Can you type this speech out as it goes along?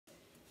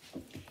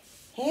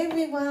Hey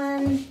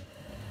everyone,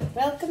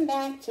 welcome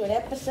back to an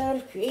episode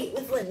of Create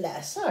with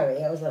Linda.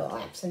 Sorry, I was a little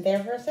absent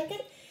there for a second.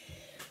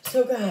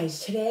 So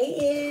guys, today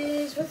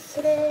is, what's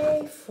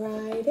today?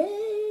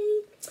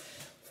 Friday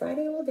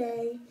all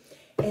day.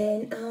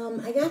 And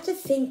I got to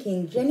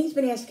thinking, Jenny's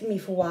been asking me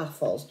for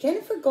waffles.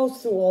 Jennifer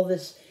goes through all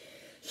this,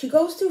 she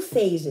goes through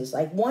phases.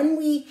 Like 1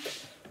 week,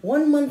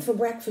 1 month for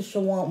breakfast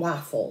she'll want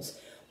waffles.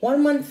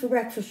 1 month for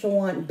breakfast she'll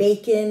want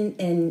bacon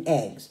and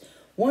eggs.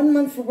 1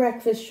 month for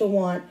breakfast she'll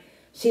want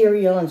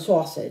cereal and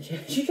sausage.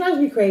 She drives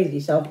me crazy.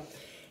 So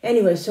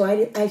anyway, so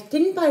I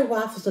didn't buy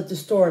waffles at the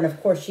store, and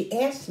of course she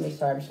asked me,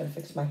 sorry, I'm just going to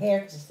fix my hair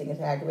because this thing is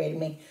aggravating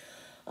me.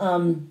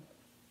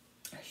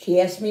 She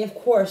asked me, of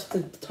course,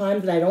 the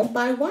times that I don't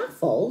buy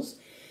waffles,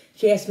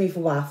 she asked me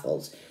for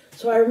waffles.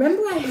 So I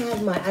remember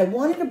I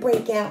wanted to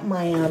break out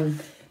my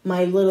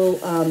my little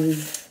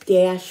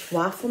Dash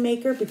waffle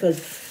maker, because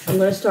I'm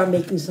going to start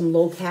making some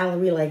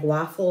low-calorie like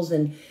waffles.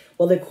 And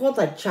well, they're called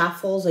like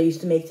chaffles. I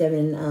used to make them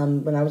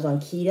in when I was on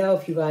keto.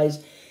 If you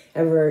guys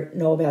ever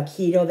know about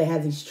keto, they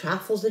have these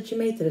chaffles that you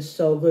make that are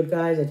so good,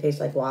 guys. They taste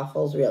like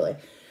waffles, really,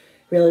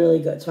 really, really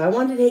good. So I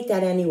wanted to take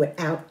that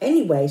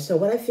anyway. So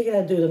what I figured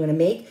I'd do is I'm going to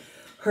make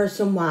her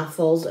some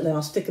waffles, and then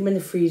I'll stick them in the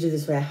freezer.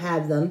 This way I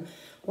have them.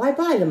 Why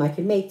buy them? I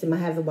can make them. I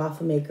have the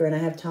waffle maker, and I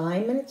have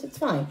time, and it's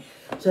fine.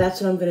 So that's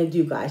what I'm going to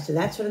do, guys. So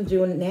that's what I'm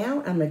doing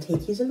now. I'm going to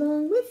take you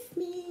along with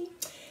me.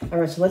 All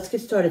right, so let's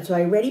get started. So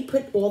I already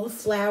put all the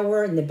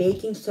flour and the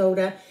baking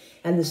soda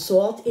and the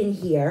salt in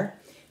here.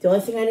 The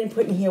only thing I didn't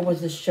put in here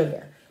was the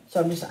sugar. So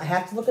I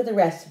have to look at the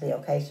recipe,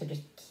 okay? So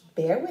just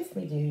bear with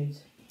me,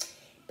 dudes.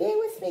 Bear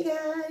with me,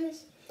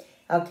 guys.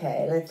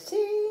 Okay, let's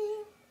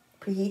see.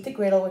 Preheat the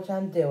griddle, which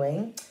I'm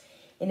doing.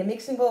 In a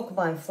mixing bowl,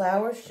 combine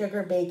flour,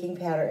 sugar, baking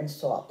powder, and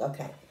salt.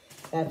 Okay,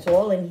 that's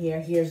all in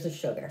here. Here's the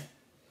sugar.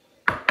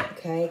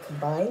 Okay,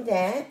 combine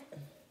that.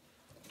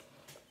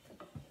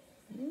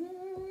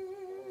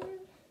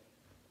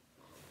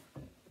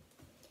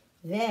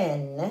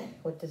 Then,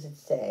 what does it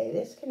say?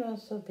 This can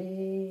also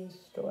be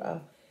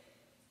store.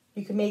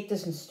 You can make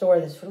this and store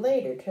this for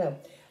later, too.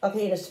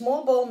 Okay, in a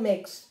small bowl,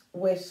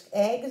 whisk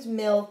eggs,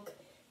 milk,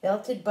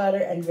 melted butter,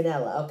 and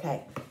vanilla.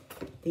 Okay,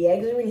 the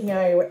eggs are in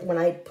here. When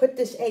I put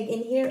this egg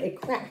in here,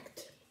 it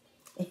cracked.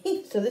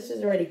 So this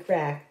is already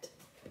cracked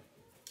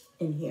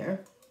in here.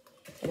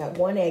 I got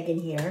 1 egg in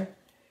here.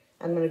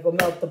 I'm going to go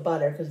melt the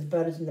butter because the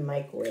butter's in the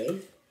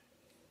microwave.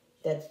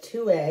 That's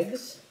 2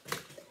 eggs.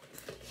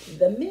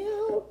 The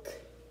milk,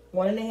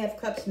 1½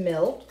 cups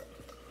milk.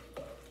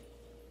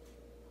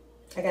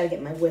 I gotta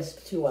get my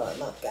whisk too while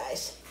I'm up,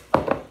 guys.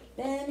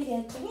 Then we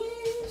get the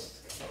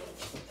whisk.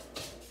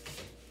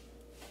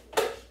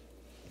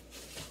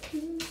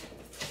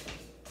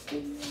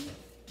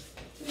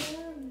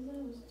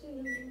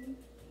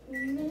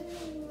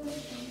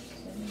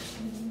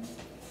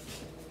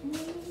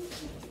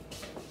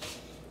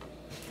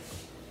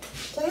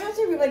 So how's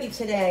everybody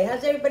today?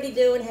 How's everybody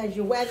doing? How's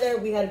your weather?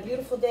 We got a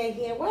beautiful day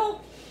here.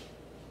 Well,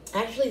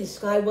 actually, the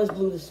sky was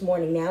blue this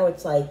morning. Now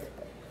it's like,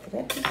 is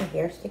that piece of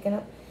hair sticking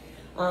up?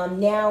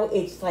 Now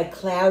it's like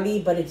cloudy,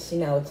 but it's,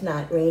 it's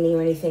not raining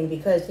or anything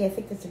because, I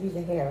think that's a piece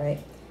of hair, right?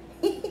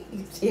 You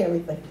can see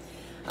everything.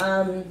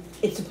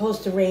 It's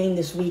supposed to rain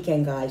this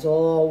weekend, guys.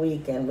 All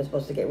weekend we're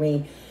supposed to get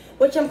rain,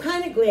 which I'm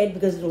kind of glad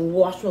because it'll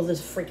wash all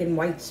this freaking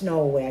white snow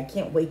away. I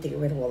can't wait to get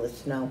rid of all this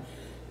snow.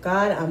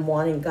 God, I'm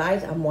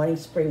wanting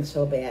spring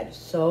so bad.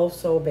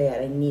 So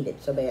bad. I need it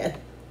so bad.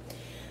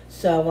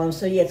 So,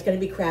 yeah, it's going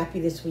to be crappy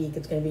this week.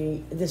 It's going to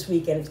be, this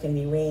weekend it's going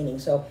to be raining.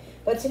 So,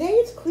 but today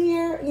it's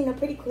clear,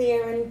 pretty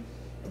clear, and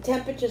the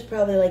temperature's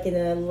probably like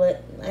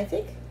I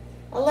think.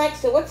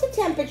 Alexa, what's the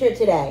temperature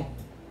today?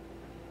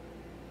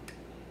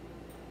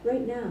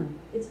 Right now,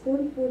 it's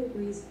 44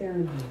 degrees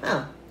Fahrenheit.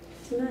 Oh.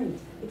 Tonight,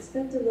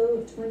 expect a low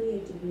of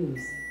 28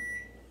 degrees.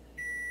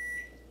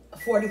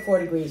 44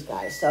 degrees,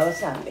 guys, so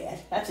it's not bad.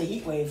 That's a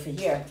heat wave for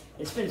here.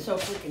 It's been so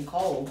freaking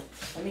cold.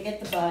 Let me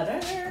get the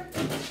butter.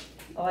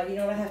 Oh, you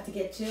know what I have to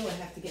get too? I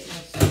have to get my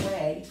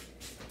spray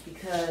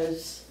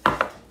because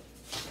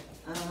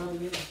we're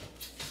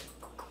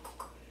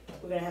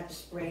going to have to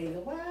spray the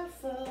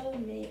waffle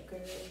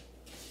maker.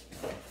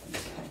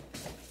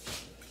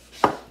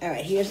 All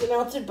right, here's the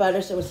melted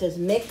butter. So it says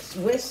mix,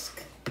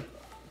 whisk.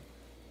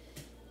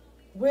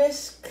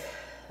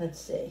 Let's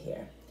see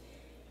here.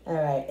 All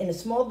right, in a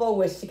small bowl,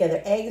 whisk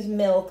together eggs,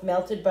 milk,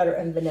 melted butter,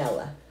 and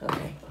vanilla.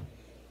 Okay,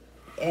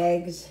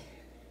 eggs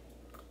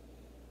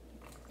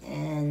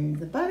and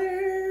the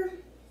butter.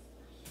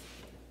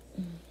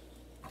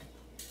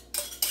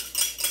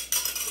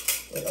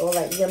 Get all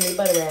that yummy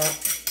butter out.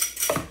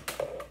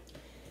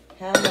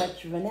 How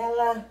much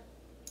vanilla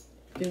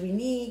do we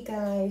need,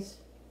 guys?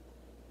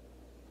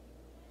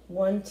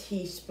 1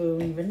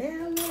 teaspoon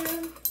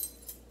vanilla.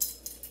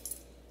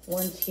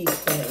 1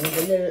 teaspoon. It was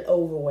a little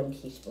over 1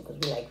 teaspoon because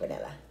we like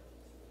vanilla.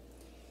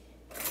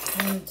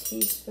 1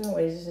 teaspoon.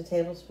 What is this, a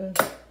tablespoon?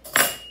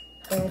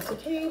 That's a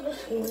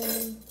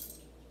tablespoon.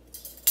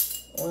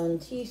 1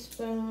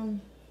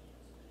 teaspoon.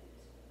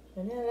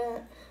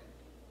 Vanilla.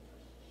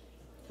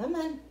 Come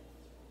on.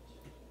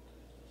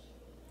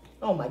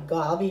 Oh my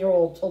God, I'll be here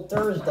all till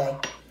Thursday.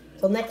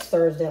 Till next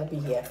Thursday I'll be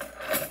here.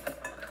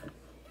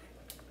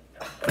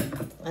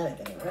 That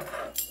ain't gonna work.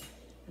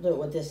 I'll do it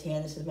with this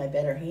hand. This is my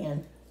better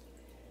hand.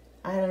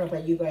 I don't know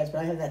about you guys, but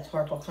I have that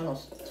carpal tunnel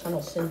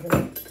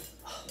syndrome.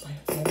 Oh,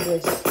 my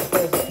wrist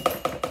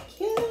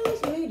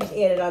kills me. Just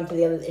add it on to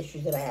the other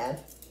issues that I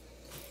have.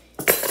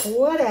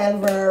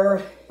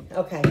 Whatever.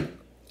 Okay.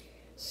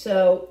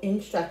 So,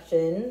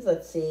 instructions.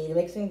 Let's see. The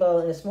mixing bowl.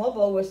 In a small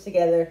bowl, whisk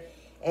together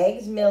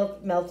eggs,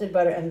 milk, melted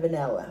butter, and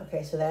vanilla.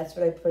 Okay, so that's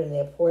what I put in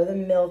there. Pour the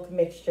milk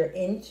mixture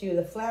into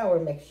the flour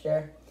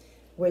mixture.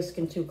 Whisk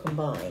until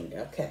combined.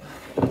 Okay.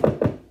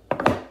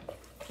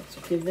 Let's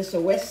give this a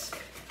whisk.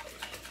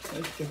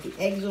 Let's get the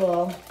eggs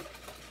all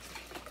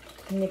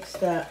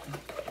mixed up.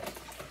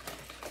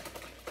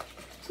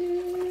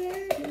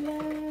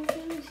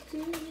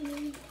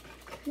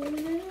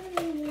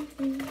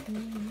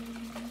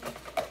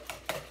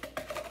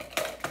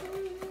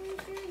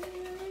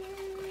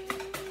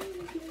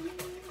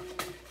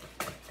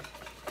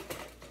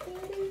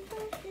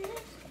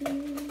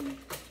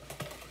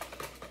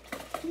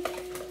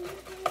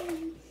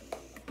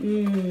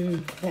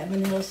 That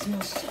vanilla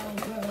smells so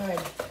good.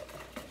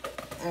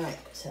 All right,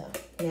 so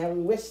now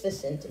we whisk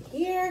this into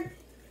here.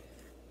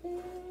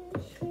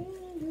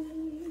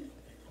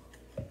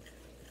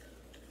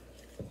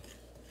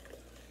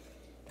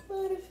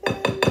 What if I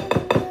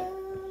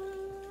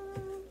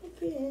love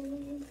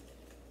again?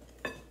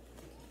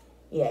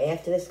 Yeah,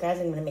 after this, guys,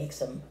 I'm gonna make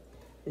some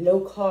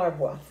low carb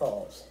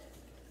waffles.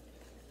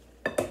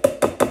 All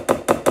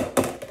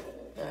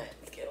right,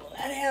 get all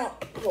that out.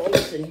 Put all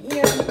this in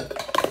here.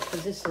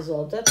 Because this is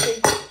all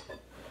dirty.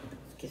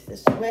 Get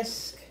this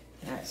whisk.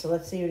 All right, so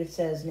let's see what it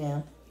says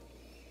now.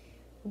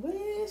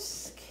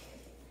 Whisk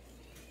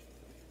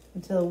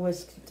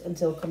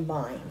until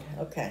combined.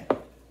 Okay.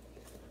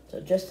 So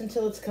just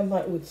until it's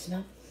combined. Ooh, it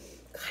smells,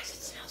 guys,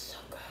 it smells so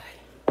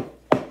good.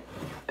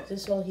 Is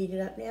this all heated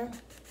up now?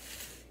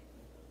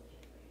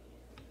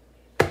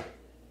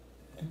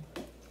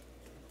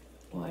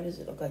 Why does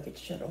it look like it's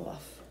shut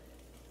off?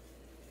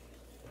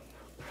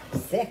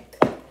 Thick.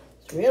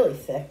 It's really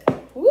thick.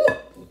 Woo!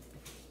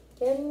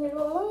 Getting it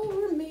all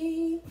over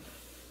me.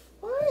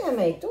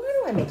 Why do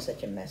I make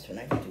such a mess when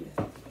I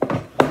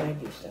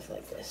do stuff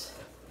like this?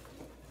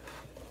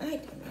 I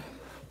don't know.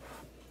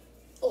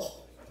 Oh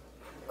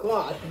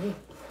God,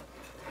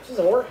 this is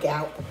a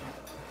workout.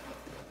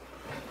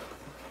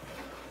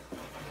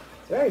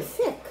 It's very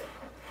thick.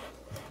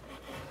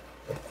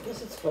 I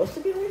guess it's supposed to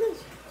be like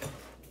this.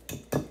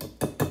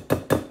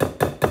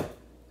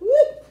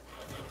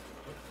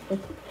 Woo!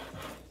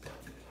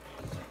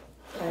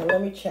 All right,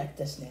 let me check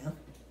this now.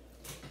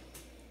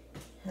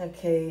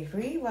 Okay,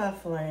 read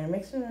waffle iron.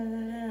 Mix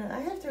them. I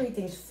have to read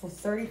things for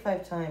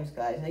 35 times,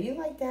 guys. Are you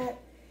like that?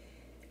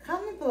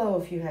 Comment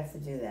below if you have to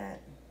do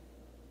that.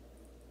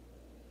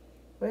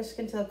 Whisk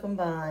until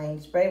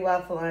combined. Spray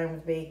waffle iron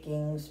with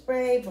baking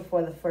spray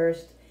before the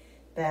first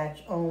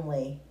batch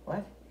only.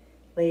 What?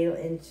 Ladle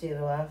into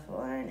the waffle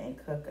iron and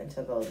cook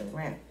until golden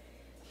brown.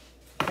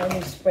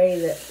 Only spray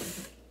the...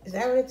 Is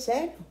that what it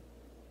said?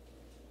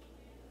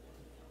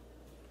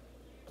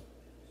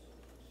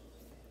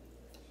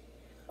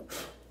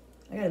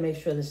 I gotta make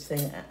sure this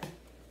thing,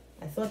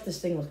 I thought this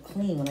thing was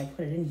clean when I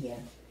put it in here.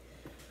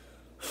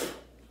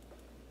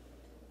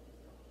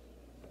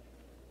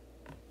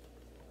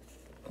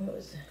 What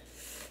was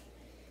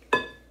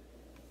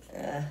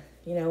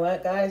you know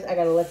what, guys? I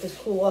gotta let this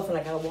cool off and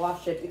I gotta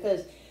wash it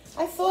because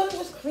I thought it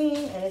was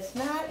clean and it's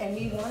not, and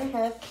we wanna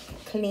have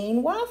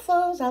clean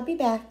waffles. I'll be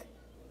back.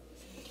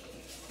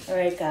 All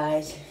right,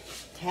 guys,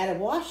 I had to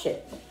wash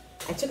it.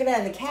 I took it out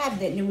of the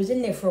cabinet and it was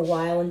in there for a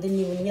while and didn't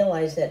even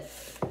realize that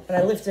when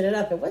I lifted it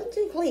up, it wasn't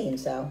too clean.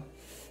 So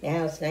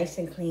now it's nice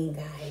and clean,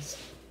 guys.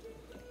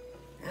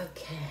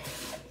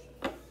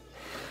 Okay.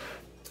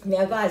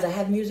 Now, guys, I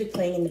have music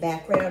playing in the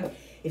background.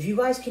 If you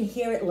guys can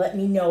hear it, let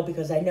me know,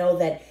 because I know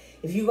that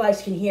if you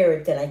guys can hear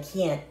it, then I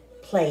can't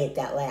play it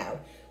that loud.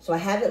 So I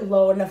have it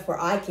low enough where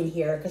I can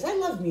hear it, because I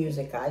love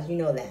music, guys. You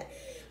know that.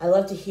 I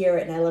love to hear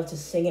it and I love to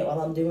sing it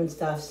while I'm doing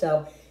stuff.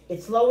 So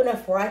it's low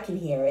enough where I can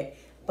hear it,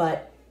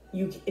 but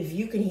if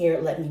you can hear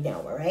it, let me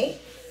know, all right?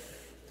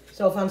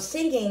 So if I'm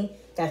singing,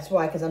 that's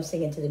why, because I'm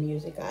singing to the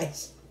music,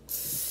 guys.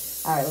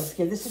 All right, let's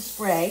give this a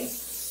spray.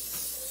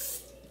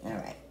 All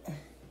right.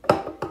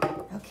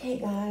 Okay,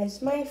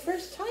 guys, my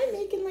first time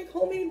making, like,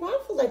 homemade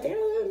waffles. I think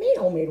I've never made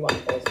homemade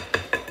waffles.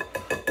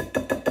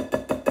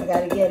 I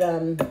got to get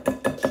a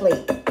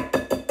plate,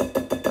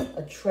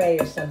 a tray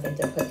or something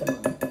to put them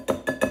on.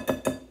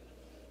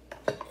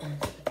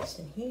 Let's put this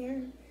in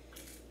here.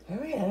 All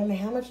right, I don't know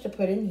how much to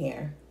put in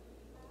here.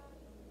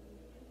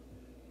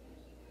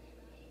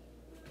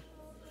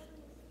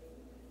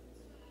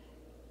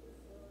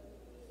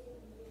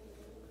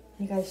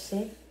 You guys see?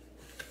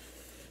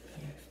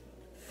 Here.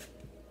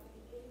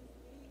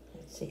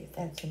 Let's see if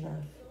that's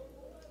enough.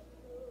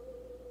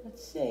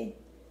 Let's see.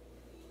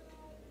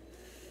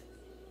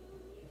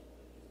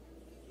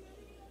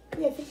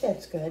 Yeah, I think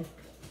that's good.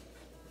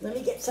 Let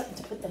me get something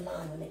to put them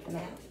on when they come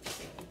out.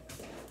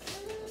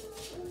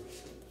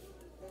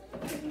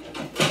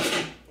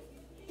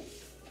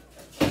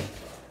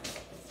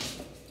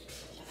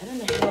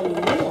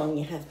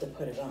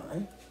 put it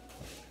on.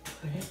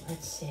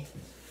 Let's see.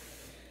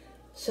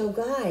 So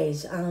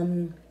guys, how's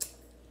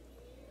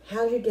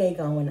your day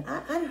going? I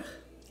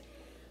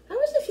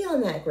wasn't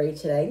feeling that great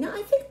today. No,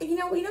 I think, you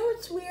know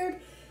what's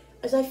weird?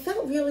 As I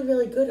felt really,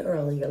 really good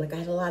earlier. Like I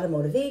had a lot of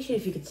motivation.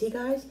 If you could see,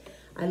 guys,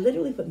 I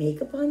literally put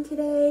makeup on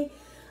today.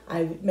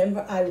 I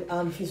remember,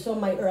 if you saw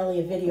my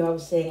earlier video, I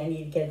was saying I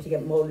needed to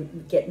get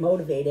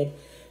motivated,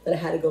 that I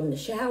had to go in the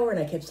shower, and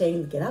I kept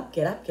saying, get up,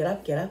 get up, get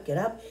up, get up, get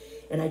up,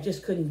 and I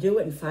just couldn't do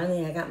it, and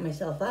finally I got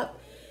myself up.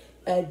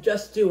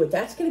 Just do it.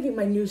 That's going to be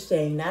my new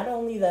saying. Not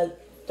only that,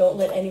 don't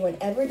let anyone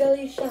ever dull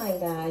you shine,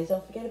 guys.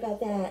 Don't forget about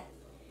that.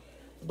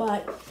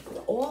 But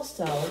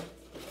also,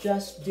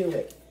 just do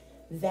it.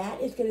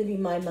 That is going to be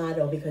my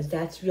motto, because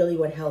that's really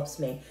what helps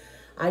me.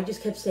 I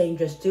just kept saying,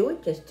 just do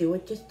it, just do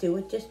it, just do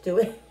it, just do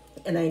it.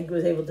 And I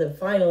was able to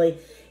finally,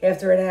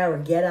 after an hour,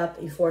 get up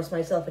and force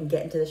myself and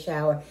get into the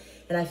shower.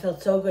 And I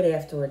felt so good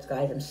afterwards,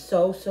 guys. I'm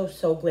so, so,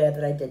 so glad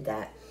that I did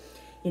that.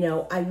 You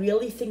know, I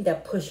really think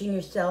that pushing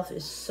yourself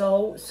is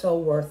so, so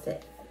worth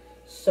it.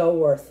 So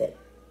worth it.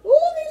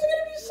 Oh, these are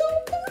going to be so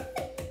good.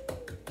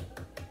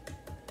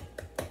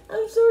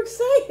 I'm so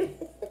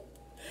excited.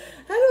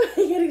 How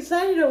do I get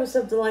excited over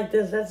something like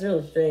this? That's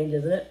really strange,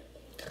 isn't it?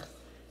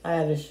 I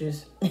have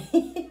issues.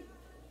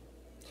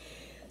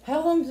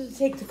 How long does it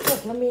take to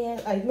cook? Let me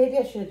ask. Maybe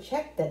I should have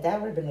checked that.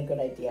 That would have been a good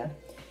idea.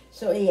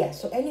 So, yeah.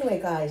 So, anyway,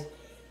 guys,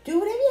 do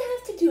whatever you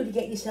have to do to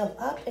get yourself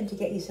up and to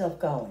get yourself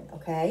going,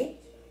 okay?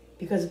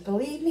 Because,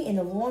 believe me, in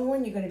the long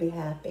run, you're going to be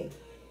happy.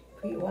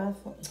 Preheat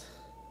waffle. I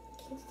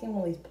can't stand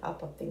when all these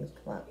pop-up things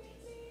come up.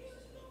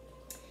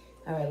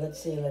 All right,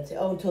 let's see.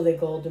 Oh, until they're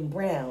golden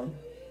brown.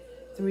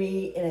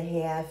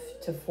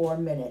 3.5 to 4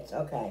 minutes.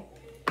 Okay.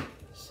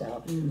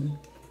 So,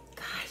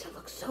 guys, it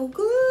looks so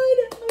good.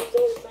 I'm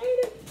so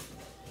excited.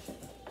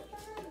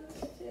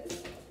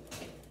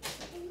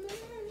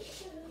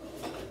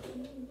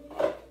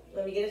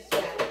 Let me get a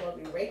snack. I'll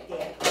be right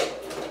there.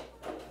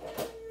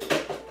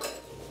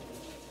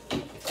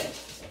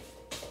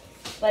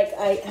 Like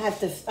I have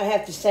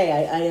to say,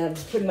 I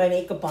was putting my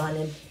makeup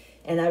on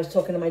and I was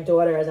talking to my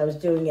daughter as I was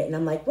doing it, and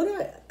I'm like,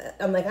 I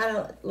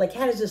don't like,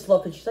 how does this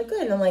look? And she's like,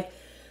 good. And I'm like,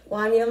 well,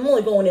 I mean, I'm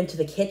only going into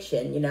the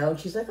kitchen, you know. And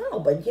she's like,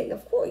 oh, but yeah,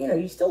 of course, you know,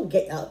 you still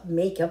get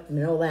makeup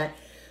and all that.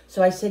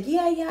 So I said,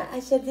 yeah.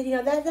 I said that, you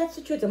know, that's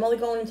the truth. I'm only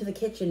going into the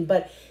kitchen,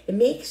 but it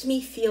makes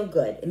me feel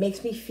good. It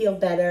makes me feel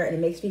better, and it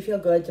makes me feel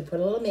good to put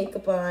a little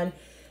makeup on,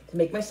 to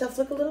make myself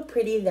look a little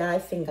pretty. That I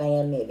think I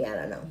am, maybe, I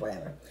don't know,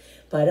 whatever.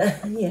 But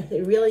yeah,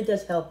 it really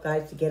does help,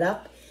 guys, to get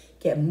up,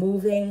 get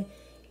moving.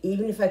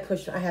 Even if I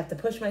have to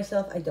push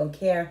myself, I don't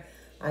care.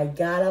 I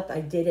got up,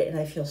 I did it, and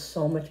I feel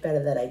so much better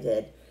that I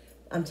did.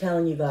 I'm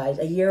telling you guys,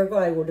 a year ago,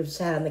 I would have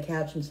sat on the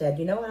couch and said,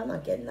 you know what, I'm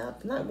not getting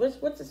up.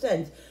 What's the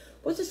sense?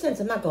 What's the sense?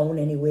 I'm not going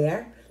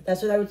anywhere.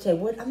 That's what I would say.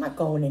 What? I'm not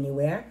going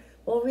anywhere.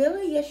 Well,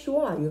 really? Yes, you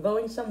are. You're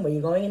going somewhere.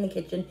 You're going in the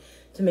kitchen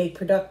to be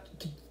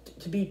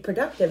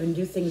productive and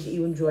do things that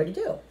you enjoy to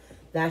do.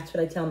 That's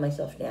what I tell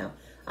myself now.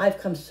 I've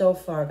come so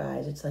far,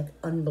 guys. It's like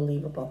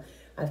unbelievable.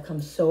 I've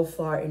come so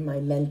far in my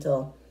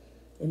mental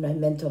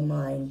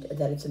mind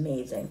that it's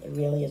amazing. It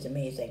really is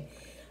amazing.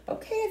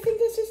 Okay, I think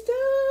this is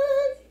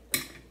done.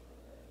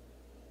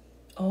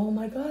 Oh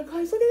my God,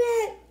 guys, look at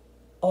that.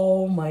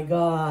 Oh my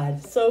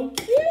God, so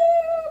cute.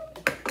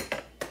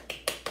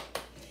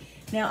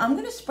 Now I'm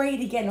gonna spray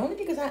it again, only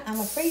because I'm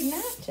afraid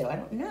not to. I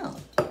don't know.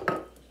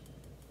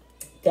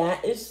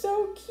 That is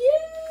so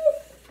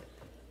cute.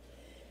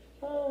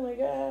 Oh my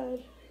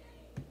God.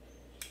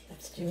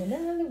 Let's do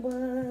another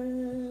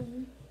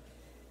one.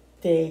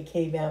 They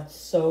came out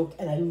so,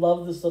 and I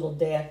love this little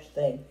dash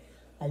thing.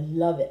 I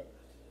love it.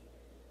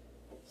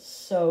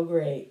 So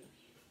great.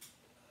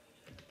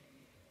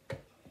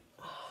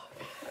 Oh,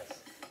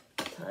 guys.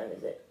 What time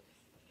is it?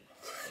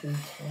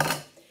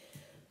 2:10.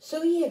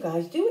 So yeah,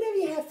 guys, do whatever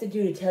you have to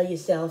do to tell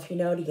yourself, you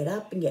know, to get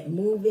up and get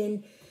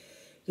moving.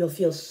 You'll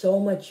feel so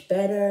much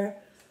better.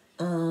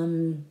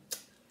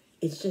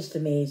 It's just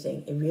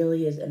amazing. It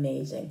really is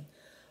amazing.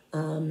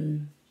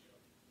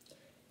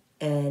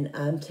 And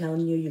I'm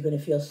telling you, you're going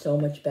to feel so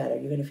much better.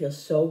 You're going to feel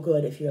so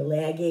good. If you're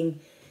lagging,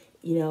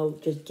 you know,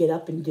 just get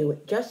up and do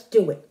it. Just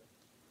do it.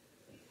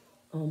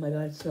 Oh my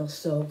God, it smells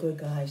so good,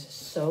 guys.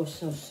 So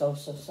good.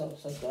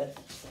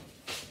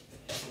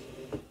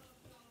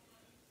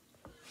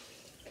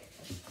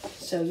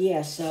 So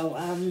yeah,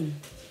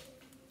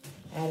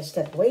 I had to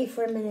step away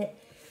for a minute.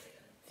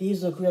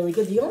 These look really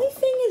good. The only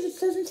thing is it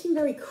doesn't seem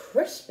very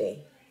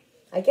crispy.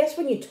 I guess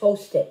when you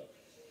toast it,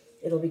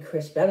 it'll be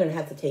crispy. I'm going to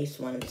have to taste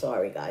one. I'm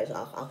sorry, guys.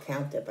 I'll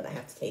count it, but I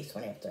have to taste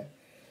one after.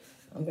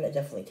 I'm going to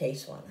definitely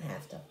taste one. I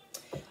have to.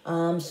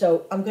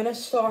 So I'm going to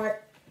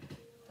start.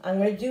 I'm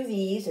going to do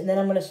these, and then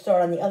I'm going to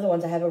start on the other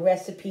ones. I have a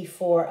recipe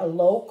for a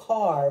low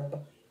carb.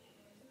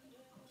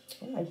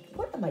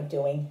 What am I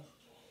doing?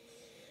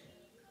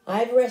 I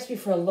have a recipe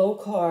for a low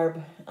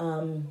carb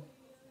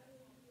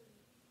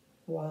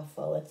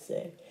waffle. Let's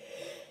see.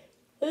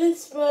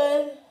 This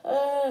one.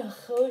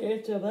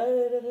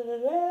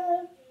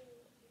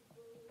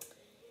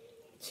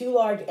 2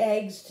 large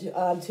eggs,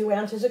 2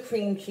 ounces of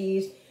cream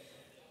cheese,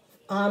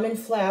 almond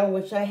flour,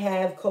 which I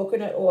have,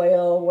 coconut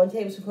oil, 1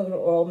 tablespoon coconut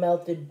oil,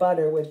 melted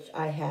butter, which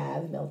I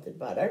have, melted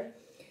butter.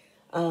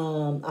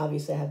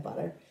 Obviously I have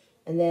butter.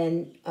 And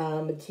then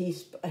a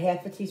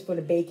half a teaspoon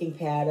of baking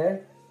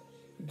powder.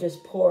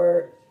 Just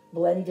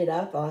blend it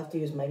up. I'll have to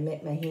use my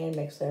hand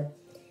mixer.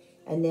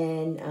 And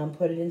then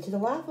put it into the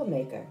waffle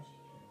maker.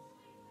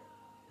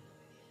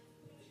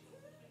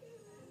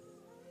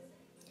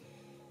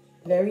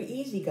 Very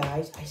easy,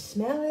 guys. I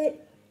smell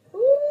it.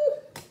 Woo!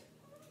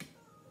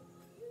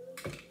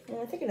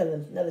 I think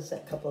another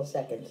couple of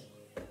seconds.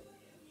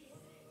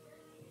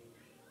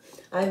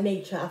 I've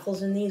made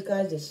chaffles in these,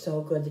 guys. They're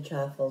so good, the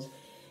chaffles.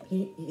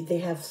 They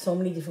have so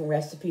many different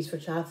recipes for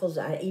chaffles.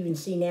 I even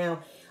see now,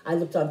 I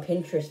looked on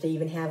Pinterest, they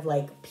even have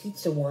like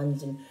pizza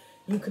ones, and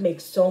you can make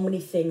so many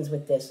things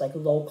with this, like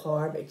low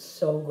carb. It's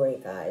so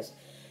great, guys.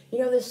 You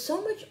know, there's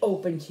so much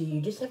open to you.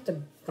 You just have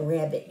to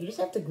grab it. You just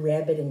have to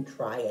grab it and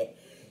try it.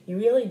 You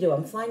really do.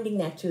 I'm finding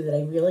that too, that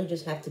I really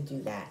just have to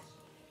do that.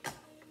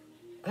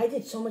 I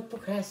did so much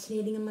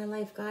procrastinating in my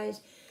life,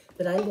 guys,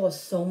 that I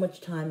lost so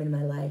much time in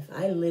my life.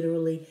 I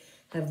literally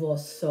have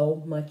lost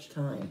so much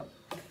time.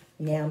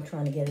 Now I'm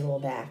trying to get it all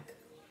back.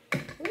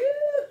 Woo!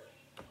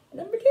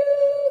 Number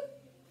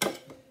 2.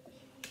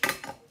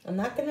 I'm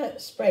not going to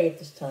spray it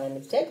this time.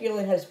 It said you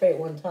only had to spray it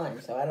 1 time,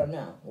 so I don't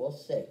know. We'll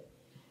see.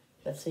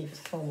 Let's see if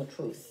it's telling the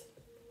truth.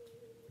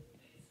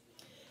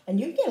 And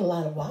you get a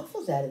lot of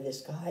waffles out of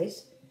this,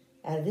 guys.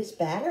 Out of this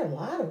batter, a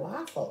lot of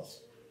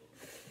waffles.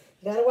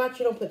 You got to watch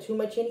you don't put too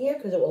much in here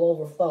because it will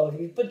overflow. If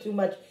you put too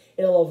much,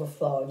 it'll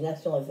overflow. And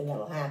that's the only thing that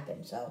will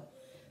happen. So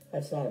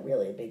that's not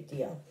really a big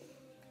deal.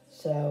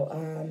 So,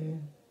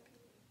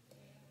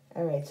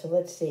 all right, so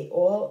let's see.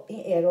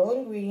 Add all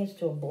ingredients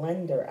to a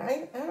blender.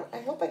 I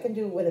hope I can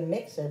do it with a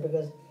mixer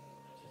because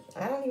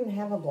I don't even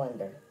have a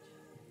blender.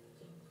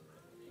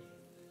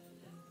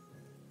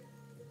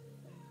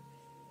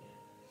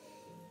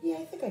 Yeah,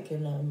 I think I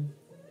can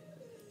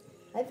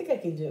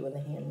do it with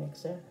a hand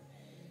mixer.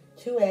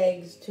 2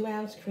 eggs,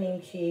 2-ounce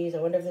cream cheese. I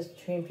wonder if this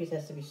cream cheese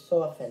has to be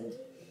softened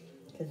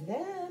because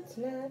that's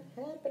not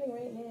happening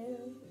right now.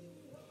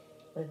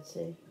 Let's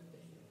see.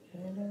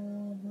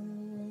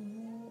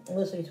 I'm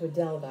listening to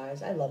Adele,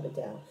 guys. I love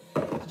Adele.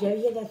 Did you ever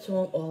hear that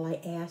song, All I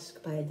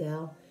Ask by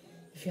Adele?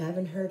 If you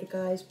haven't heard it,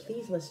 guys,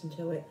 please listen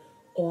to it.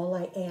 All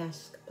I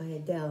Ask by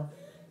Adele.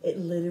 It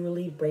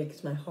literally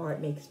breaks my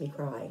heart, makes me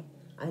cry.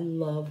 I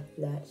love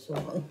that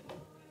song.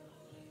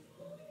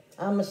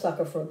 I'm a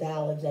sucker for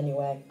ballads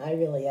anyway. I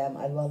really am.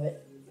 I love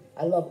it.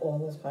 I love all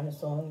those kind of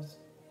songs.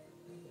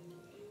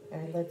 All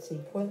right, let's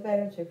see. Pour the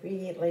batter into a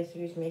preheat lace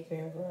juice, make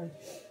your own.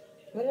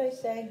 What did I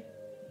say?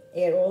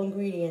 Add all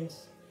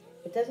ingredients.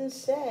 It doesn't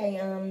say,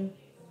 oh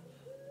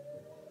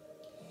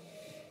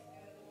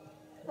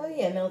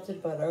yeah,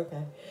 melted butter,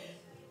 okay.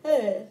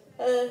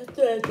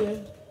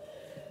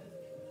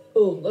 Oh,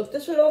 look,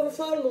 this one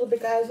overflowed a little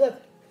bit, guys,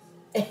 look.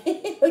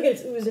 Look,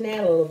 it's oozing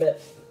out a little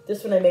bit.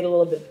 This one I made a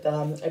little bit,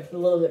 I put a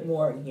little bit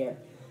more in here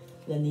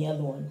than the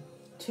other one.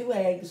 2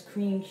 eggs,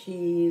 cream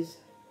cheese,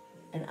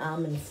 and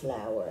almond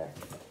flour.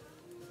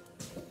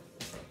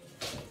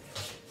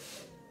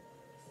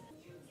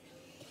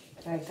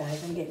 All right,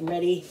 guys, I'm getting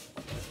ready,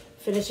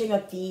 finishing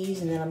up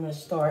these, and then I'm going to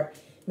start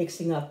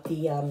mixing up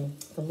the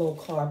low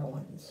carb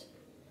ones.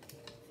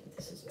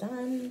 This is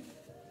done.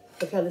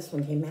 Look how this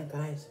one came out,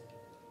 guys.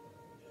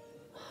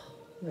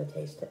 I'm going to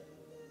taste it.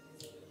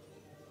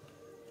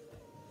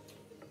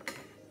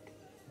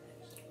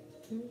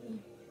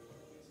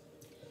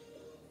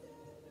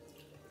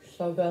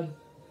 So good.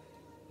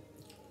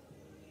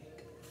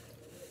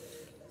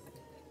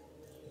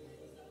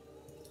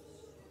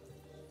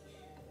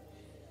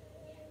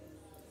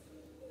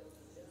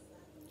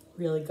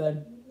 Really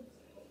good.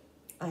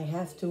 I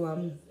have to,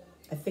 I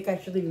think I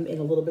should leave them in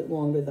a little bit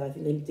longer, though. I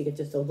think they need to get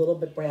just a little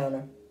bit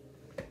browner.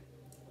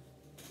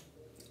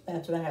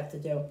 That's what I have to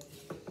do.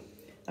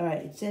 All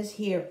right, it says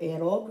here,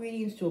 add all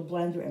ingredients to a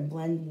blender and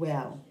blend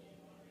well.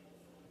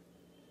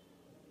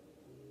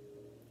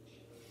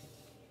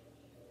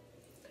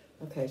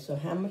 Okay, so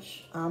how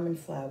much almond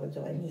flour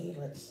do I need?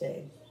 Let's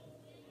see.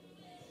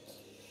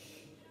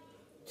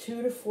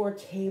 2 to 4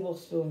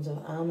 tablespoons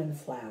of almond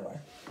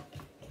flour.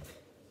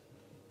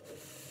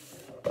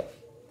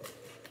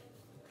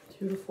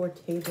 2 to 4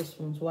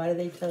 tablespoons. Why do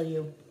they tell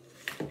you?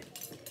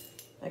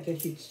 I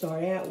guess you'd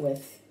start out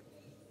with.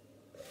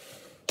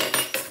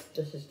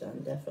 This is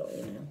done,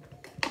 definitely now.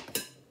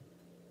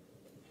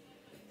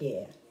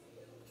 Yeah.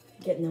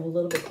 Getting them a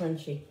little bit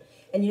crunchy.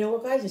 And you know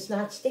what, guys? It's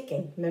not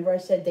sticking. Remember I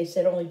said they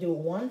said only do it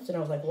once? And I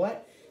was like,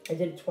 what? I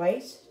did it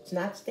twice? It's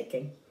not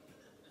sticking.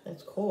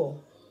 That's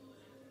cool.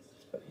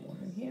 Let's put more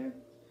in here.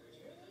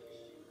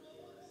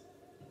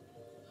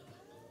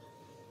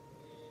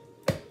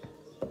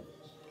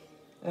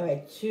 All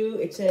right,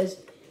 it says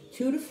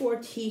 2 to 4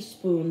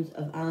 teaspoons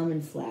of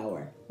almond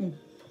flour. So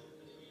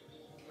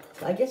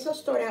I guess I'll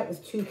start out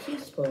with 2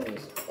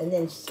 teaspoons and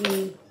then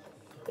see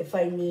if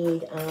I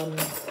need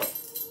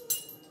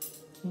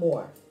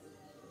more.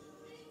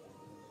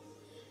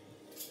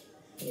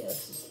 Yeah,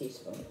 this is a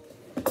teaspoon.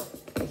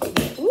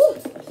 Ooh,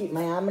 keep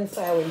my almond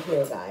flour in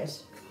here,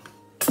 guys.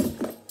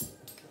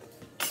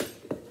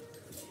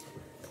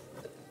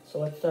 So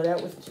let's start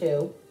out with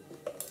 2.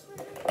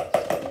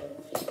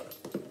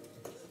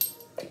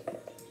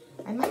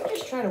 I might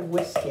just try to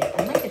whisk it.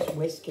 I might just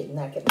whisk it and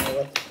not get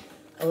my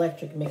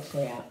electric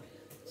mixer out.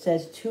 It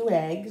says 2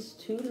 eggs,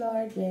 2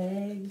 large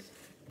eggs.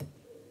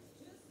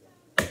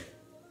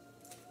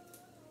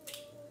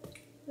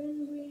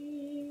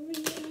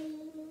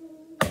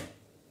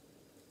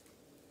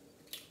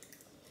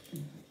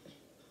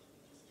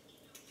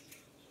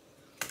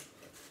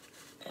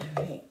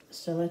 Alright,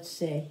 so let's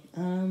see.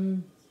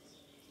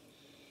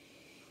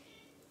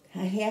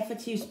 A half a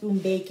teaspoon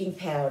baking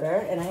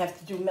powder, and I have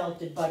to do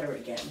melted butter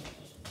again.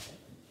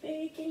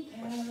 Baking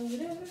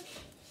powder.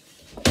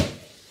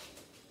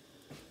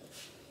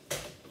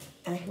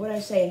 What did I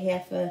say?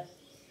 Half a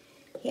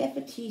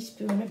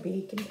teaspoon of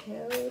baking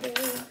powder.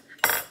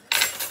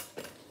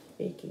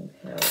 Baking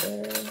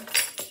powder.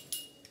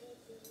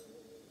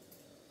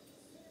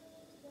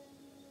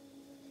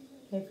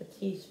 Half a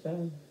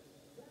teaspoon.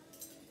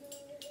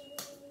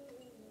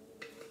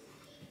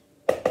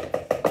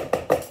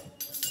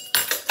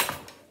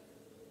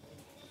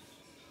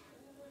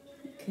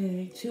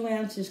 Okay, 2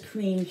 ounces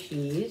cream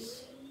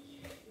cheese.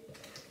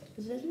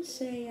 Does it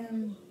say,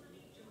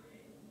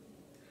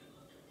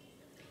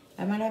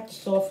 I might have to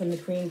soften the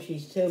cream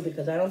cheese too,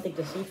 because I don't think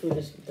the seafood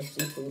is the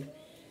seafood.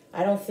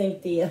 I don't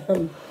think the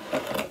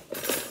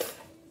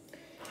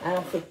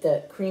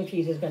cream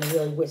cheese is going to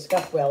really whisk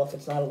up well if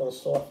it's not a little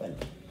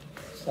softened.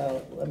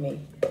 So let me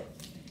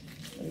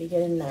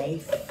get a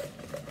knife.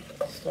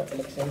 Start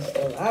mixing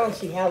stuff. I don't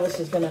see how this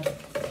is going to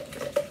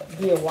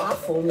be a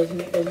waffle and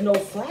there's no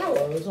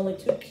flour. There's only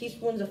 2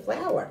 teaspoons of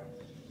flour.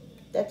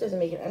 That doesn't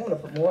make it. I'm going to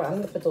put more. I'm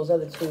going to put those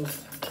other 2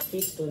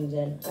 teaspoons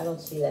in. I don't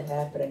see that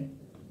happening.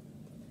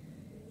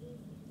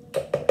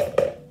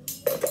 There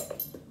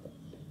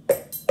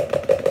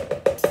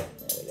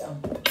we go.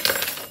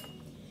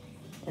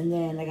 And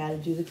then I got to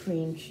do the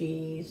cream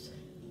cheese.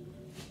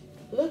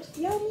 Looks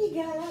yummy,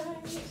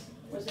 guys.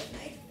 Where's that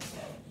knife?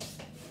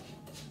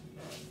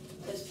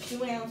 There's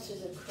 2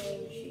 ounces of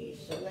cream cheese.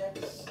 So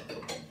let's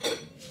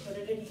put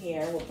it in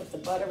here. We'll put the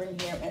butter in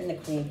here and the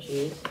cream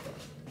cheese.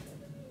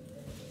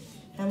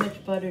 How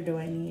much butter do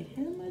I need?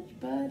 How much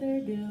butter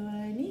do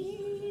I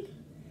need?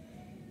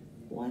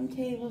 1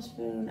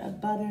 tablespoon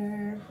of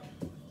butter.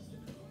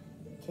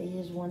 Okay,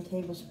 here's 1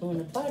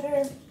 tablespoon of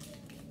butter.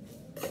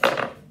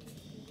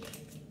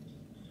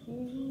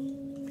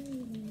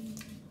 1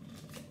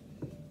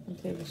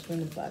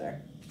 tablespoon of butter.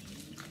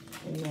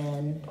 And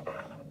then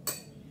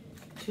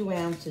 2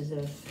 ounces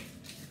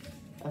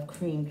of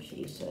cream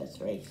cheese. So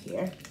that's right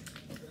here.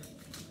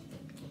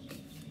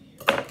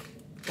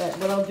 But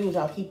what I'll do is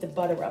I'll heat the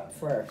butter up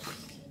first.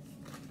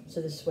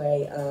 So this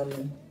way,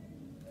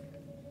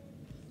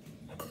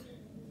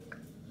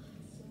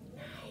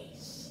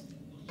 nice.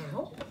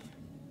 Ow.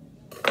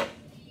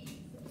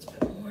 Let's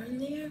put more in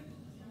there.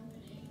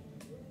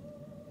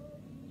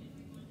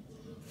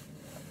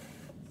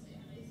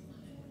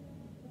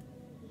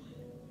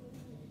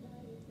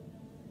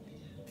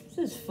 This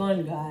is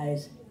fun,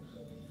 guys.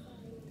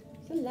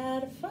 It's a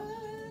lot of fun.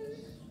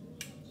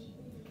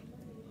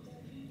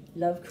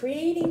 Love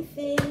creating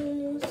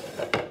things.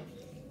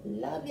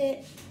 Love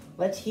it.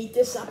 Let's heat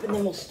this up and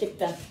then we'll stick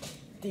the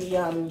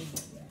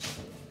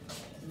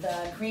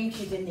cream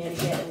cheese in there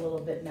to get it a little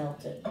bit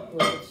melted, a little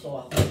bit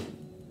soft.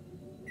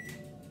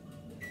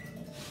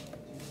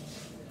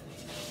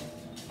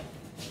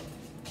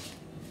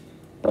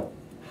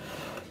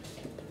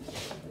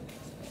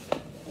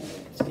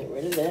 Let's get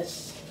rid of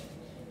this.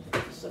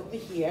 Put this over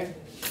here.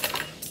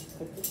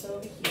 Put this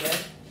over here.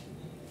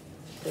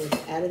 So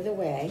it's out of the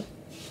way.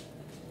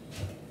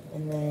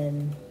 And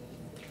then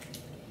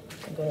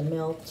I'm going to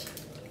melt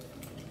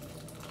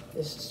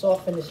this,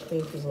 soften this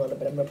cream cheese a little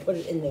bit. I'm going to put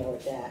it in there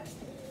with that.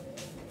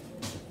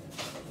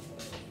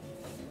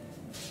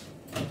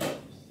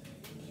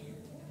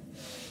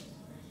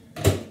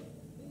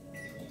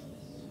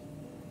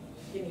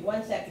 Give me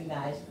 1 second,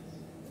 guys.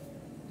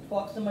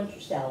 Talk amongst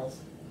yourselves.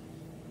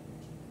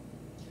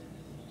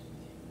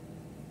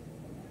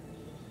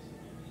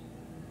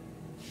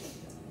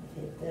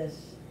 Take this.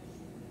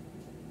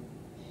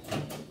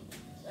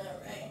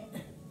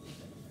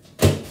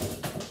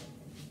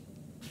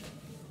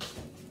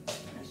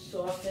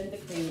 Soften the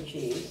cream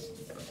cheese.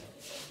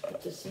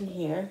 Put this in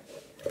here.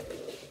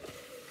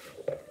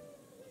 I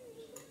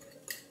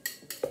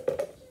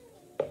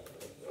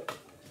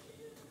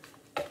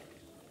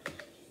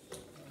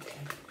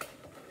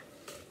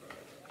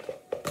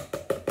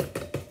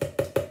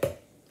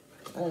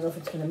don't know if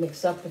it's going to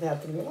mix up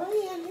without the. Oh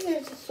yeah,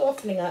 it's just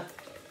softening up.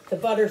 The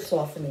butter's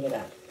softening it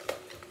up.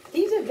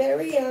 These are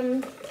very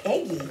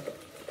eggy.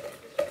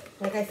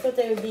 Like I thought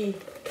they would be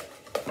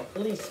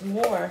at least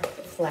more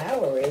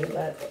floury,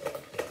 but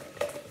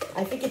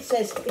I think it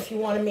says if you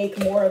want to make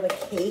more of a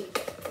cake.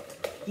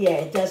 Yeah,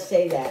 it does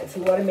say that. If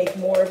you want to make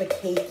more of a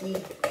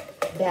cakey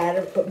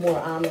batter, put more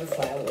almond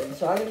flour in.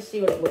 So I'm going to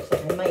see what it looks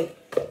like.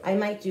 I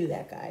might do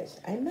that, guys.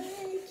 I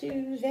might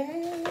do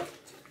that.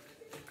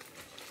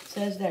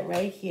 says that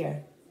right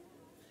here.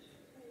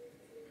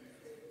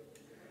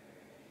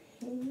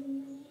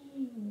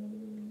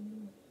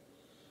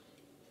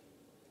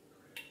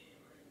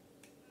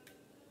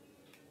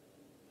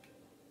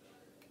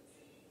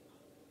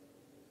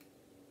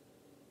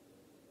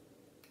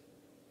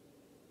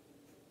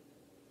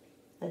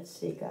 Let's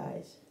see,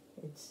 guys.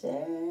 It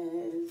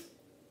says,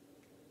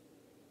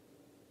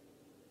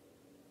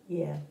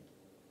 yeah.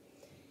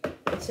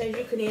 It says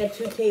you can add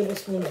 2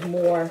 tablespoons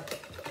more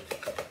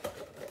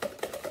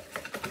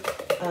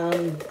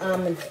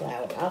almond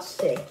flour. I'll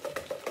see.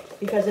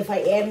 Because if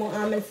I add more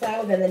almond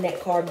flour, then the net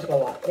carbs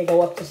go up. They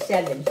go up to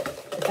 7.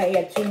 If I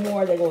add 2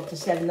 more, they go up to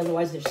 7.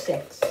 Otherwise, there's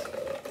 6.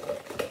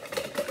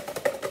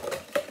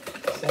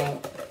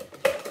 So,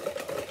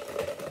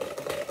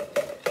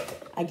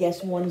 I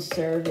guess 1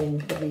 serving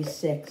would be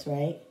 6,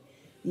 right?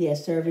 Yeah,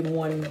 serving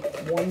one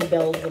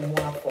Belgian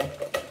waffle.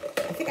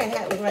 I think I'd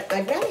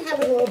rather have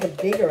it a little bit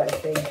bigger, I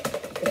think,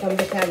 if I'm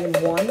just having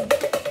 1. You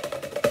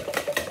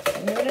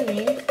know what I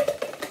mean?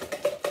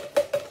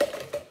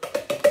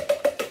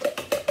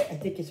 I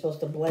think you're supposed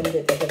to blend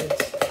it because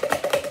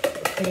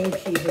the cream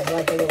cheese is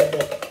like a little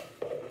bit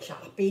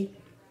choppy.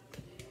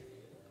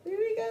 Here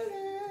we go,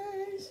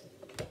 guys.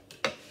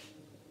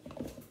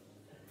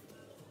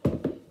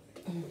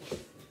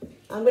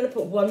 I'm going to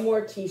put 1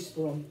 more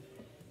teaspoon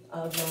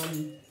of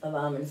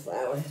almond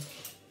flour.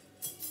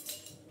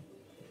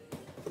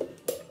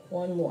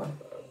 1 more.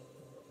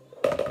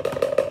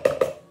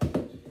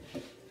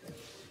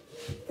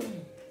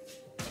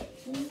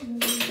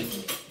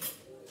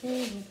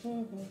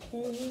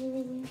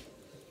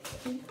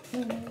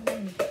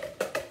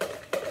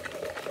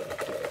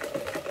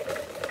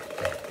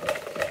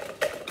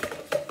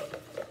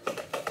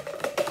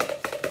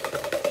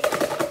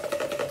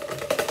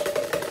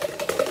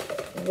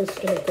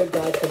 Whisking it good,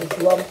 guys, because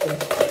it's lumpy.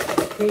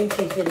 Cream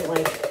cheese didn't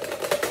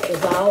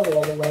dissolve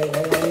all the way, and I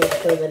want to make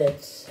sure that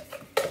it's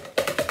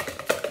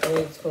the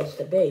way it's supposed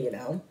to be, you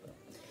know.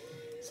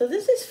 So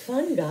this is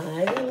fun,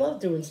 guys. I love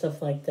doing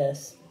stuff like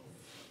this.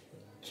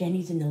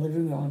 Jenny's in the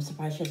living room. I'm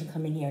surprised she hasn't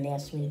come in here and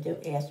asked me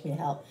to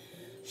help.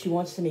 She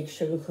wants to make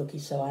sugar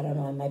cookies, so I don't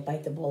know. I might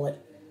bite the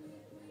bullet.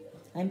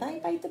 I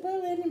might bite the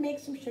bullet and make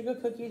some sugar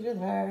cookies with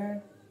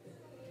her.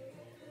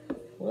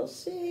 We'll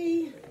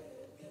see.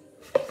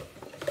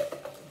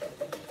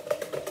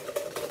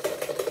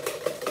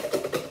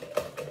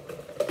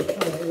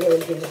 Trying to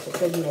really give this a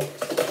good mix.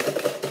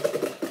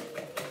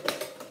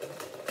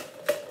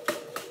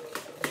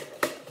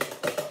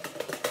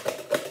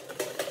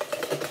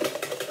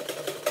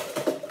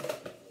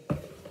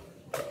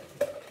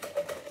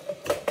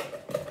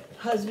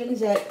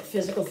 Husband's at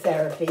physical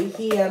therapy.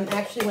 He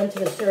actually went to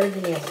the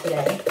surgeon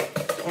yesterday,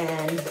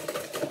 and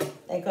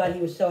thank God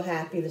he was so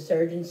happy. The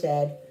surgeon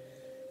said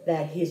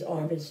that his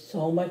arm is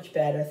so much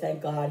better.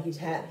 Thank God he's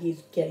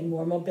getting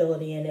more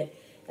mobility in it,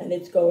 and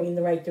it's going in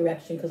the right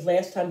direction. Because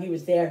last time he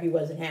was there, he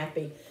wasn't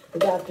happy. The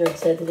doctor had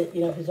said that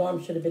his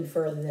arm should have been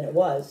further than it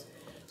was,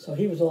 so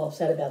he was all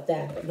upset about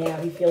that. But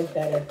now he feels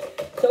better.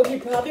 So he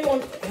probably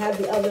won't have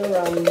the other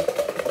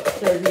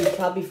surgery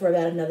probably for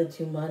about another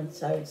 2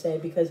 months, I would say,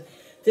 because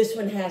this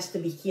one has to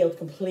be healed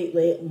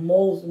completely,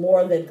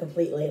 more than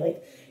completely,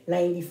 like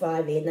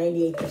 95,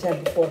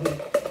 98% before he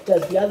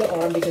does the other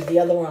arm, because the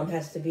other arm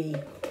has to be,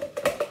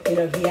 he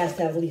has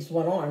to have at least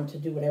 1 arm to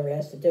do whatever he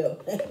has to do.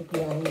 You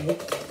know what I mean?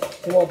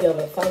 He won't be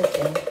able to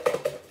function,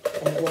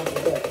 and it won't be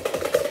good.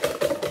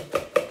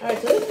 All right,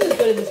 so this is as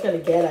good as it's going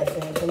to get, I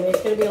think. I mean,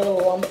 it's going to be a little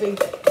lumpy,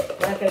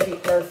 not going to be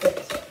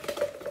perfect.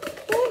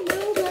 But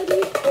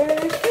nobody's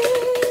perfect.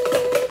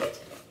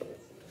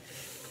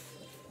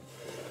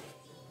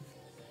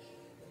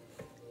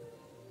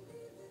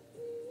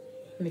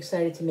 I'm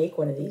excited to make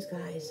one of these,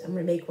 guys. I'm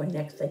going to make one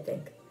next, I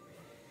think.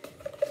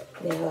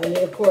 Now, I mean,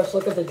 of course,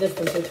 look at the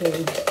difference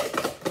between...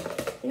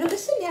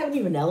 this didn't have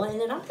any vanilla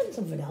in it. I'm putting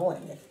some vanilla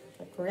in it.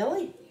 Like,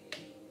 really?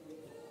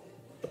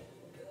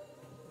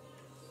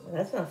 Well,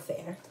 that's not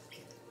fair.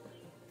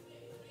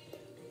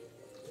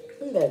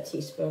 About a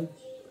teaspoon.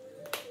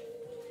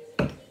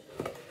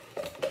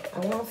 I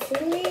want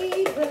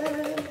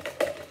flavor.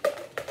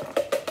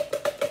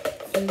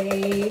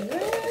 Flavor.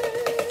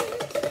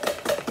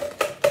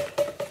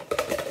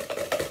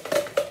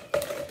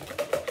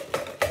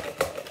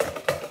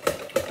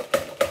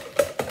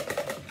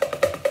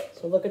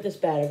 So look at this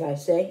batter,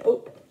 guys. See?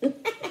 Oh,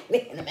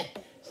 wait a minute.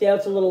 See how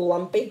it's a little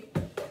lumpy?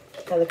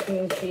 How the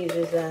cream cheese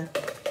is,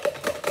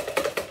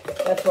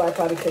 that's why I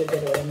probably could have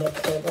did it in a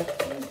mixer, but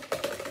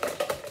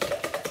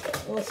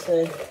we'll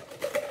see.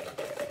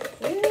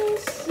 We'll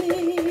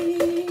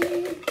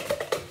see.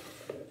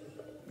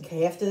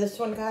 Okay, after this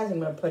one, guys, I'm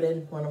going to put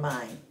in one of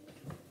mine.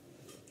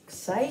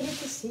 Excited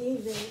to see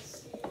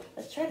this.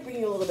 Let's try to bring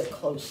you a little bit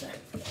closer.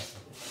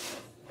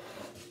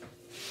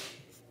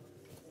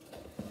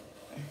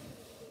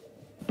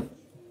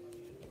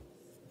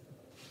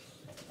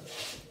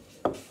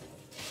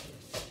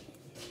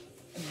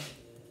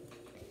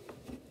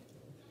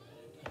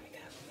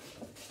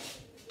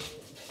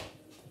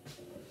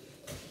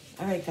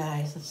 All right,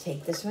 guys, let's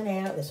take this one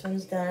out. This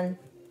one's done.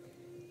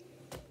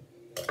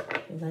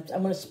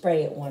 I'm gonna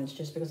spray it once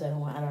just because I don't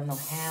know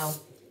how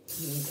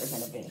these are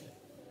gonna be.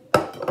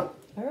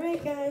 All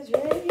right, guys,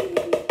 ready?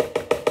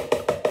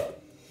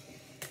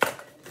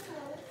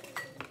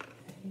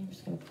 I'm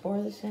just gonna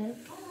pour this in.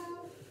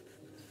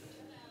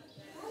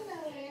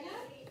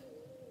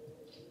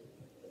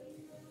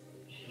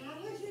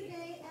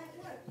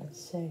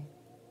 Let's see.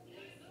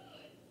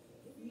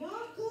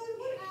 Not good.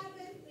 What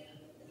happened?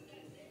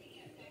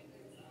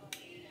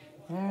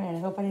 All right, I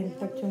hope I didn't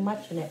put too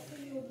much in it.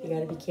 You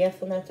gotta be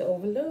careful not to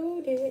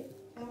overload it.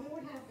 Tell me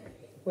what happened.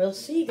 We'll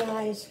see,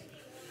 guys.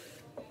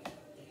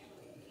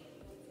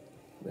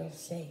 We'll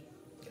see.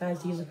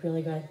 Guys, these look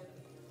really good.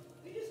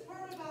 We just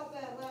heard about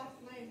that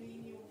last night. Me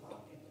and you were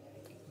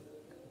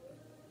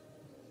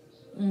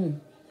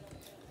talking.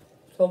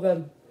 So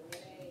good.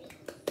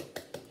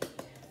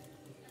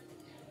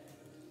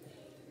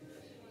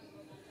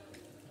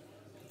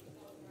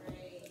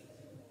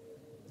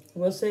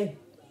 We'll see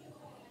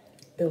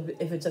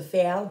if it's a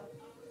fail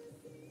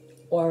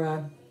or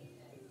Anna,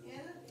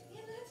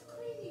 that's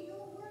crazy. You're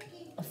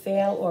working. a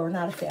fail or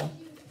not a fail.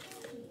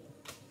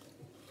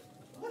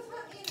 What's up,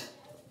 Anna?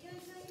 Can I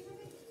tell you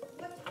something?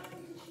 What time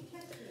did she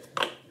text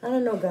you? I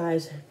don't know,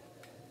 guys.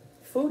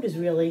 Food is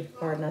really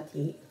hard not to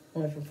eat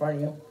when it's in front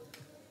of you.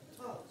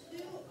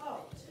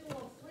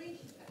 2:03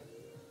 she texted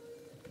you.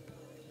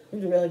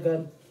 These are really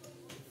good.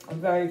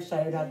 I'm very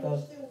excited about You're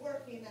those. still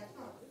working that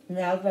time.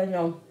 Now that I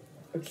know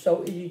it's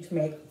so easy to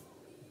make.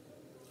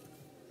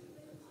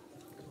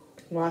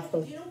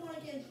 Waffles. You don't want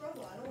to get in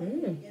trouble. I don't want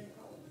you to get in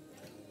trouble.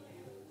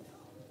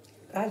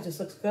 Guys, this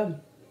looks good.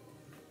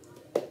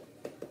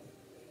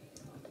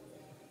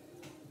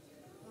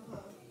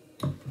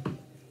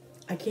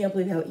 I can't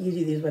believe how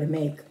easy these were to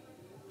make.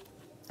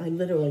 I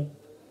literally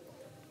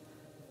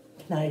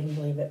cannot even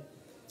believe it.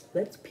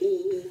 Let's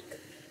peek.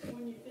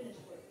 When you finish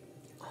work.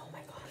 Oh my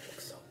God, it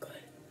looks so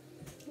good.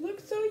 It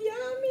looks so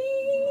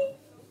yummy.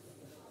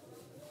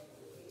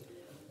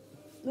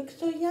 Looks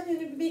so yummy. I'm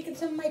gonna be making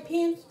some of my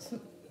pants.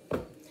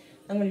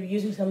 I'm gonna be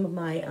using some of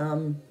my You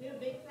have a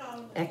big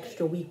problem with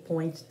extra weak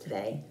points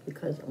today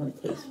because I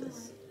want to taste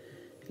this.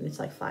 And it's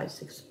like 5,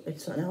 6.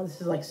 It's now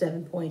this is like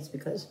 7 points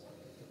because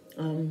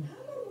of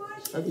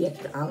the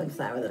extra almond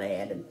flour that I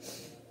added.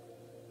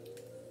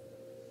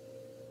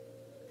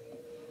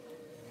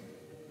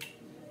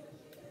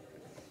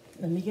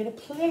 Let me get a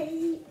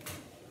plate.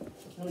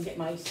 I'm gonna get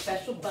my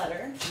special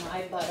butter,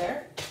 my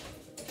butter.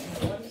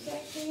 1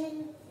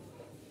 second.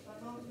 My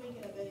mom's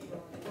making a video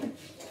on it.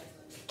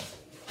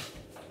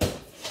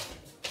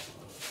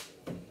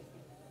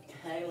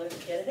 Okay, let's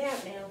get it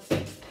out now.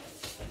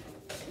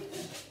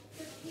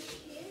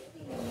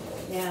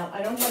 Now,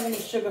 I don't have any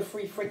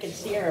sugar-free freaking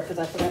syrup because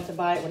I forgot to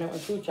buy it when I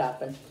went food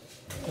shopping.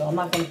 So I'm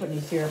not going to put any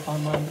syrup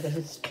on mine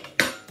because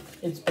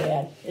it's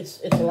bad.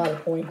 It's a lot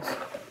of points.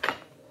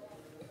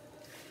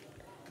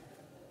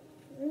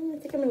 I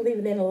think I'm going to leave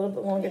it in a little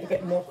bit longer to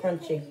get more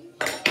crunchy.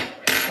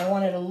 I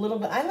want it a little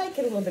bit, I like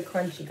it a little bit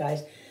crunchy,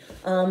 guys.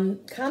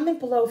 Comment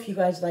below if you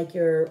guys like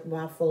your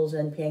waffles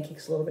and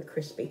pancakes a little bit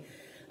crispy.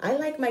 I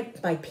like my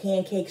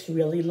pancakes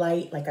really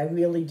light, like I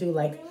really do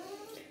like.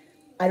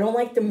 I don't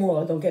like them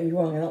raw, don't get me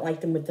wrong. I don't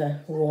like them with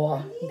the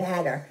raw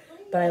batter,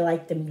 but I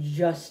like them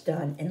just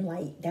done and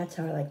light. That's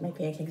how I like my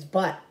pancakes.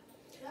 But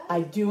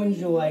I do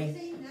enjoy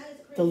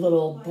the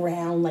little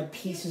brown like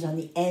pieces on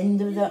the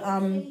end of the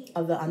on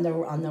the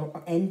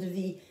end of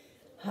the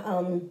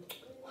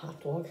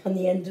hot dog, on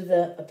the end of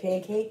the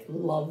pancake.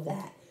 Love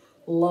that.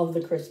 Love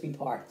the crispy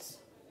parts.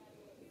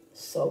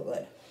 So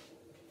good.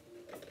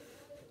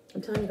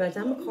 I'm telling you guys,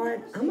 I'm a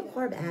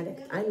carb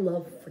addict. I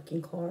love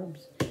freaking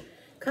carbs.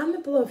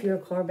 Comment below if you're a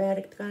carb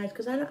addict, guys,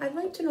 because I'd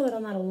like to know that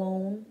I'm not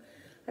alone.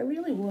 I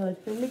really would.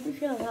 It would make me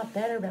feel a lot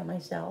better about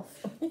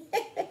myself.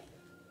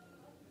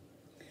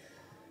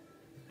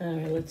 All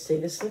right, let's see.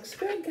 This looks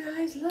good,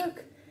 guys.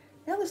 Look.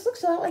 Now this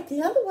looks a lot like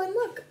the other one.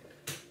 Look.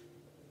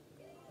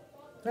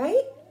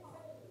 Right?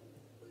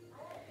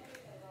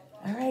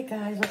 All right,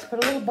 guys. Let's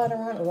put a little butter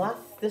on it.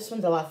 This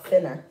one's a lot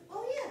thinner.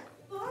 Oh, yeah.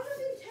 Barbara's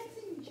been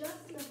texting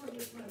Justin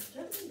 100 times.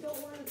 Justin don't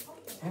want to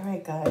talk to All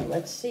right, guys.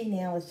 Let's see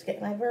now. Let's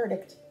get my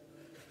verdict.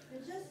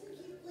 And Justin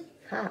keeps,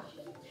 like, Hot. she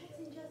keeps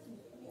texting Justin.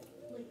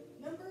 Like,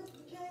 remember,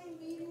 Jay,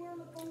 me and you were on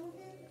the phone with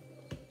him?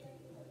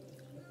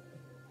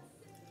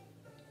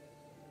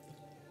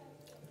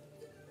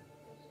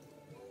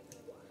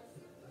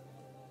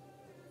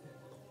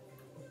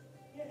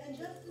 Yeah, and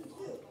Justin,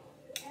 too.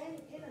 And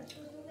Anna, she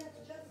was doing that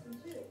to Justin,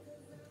 too.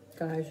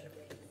 Guys,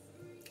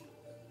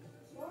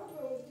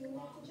 Barbara was doing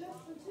that to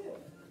Justin, too.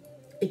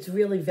 it's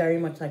really very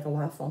much like a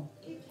waffle.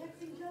 Keep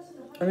texting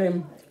Justin 100 I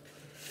mean, times.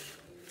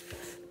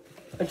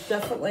 it's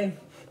definitely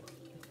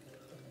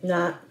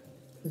not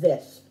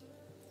this.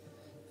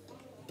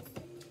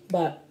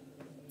 But,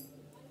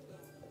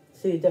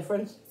 see the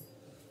difference?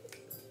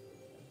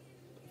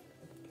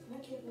 I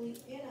can't believe,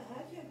 Anna,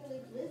 I can't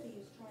believe Lizzie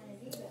was trying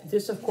to do that.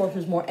 This, of course,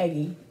 is more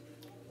eggy.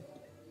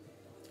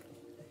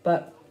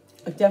 But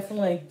it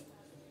definitely,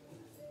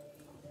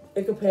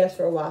 it could pass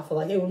for a waffle.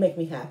 Like, it would make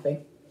me happy.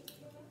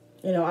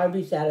 You know, I'd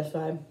be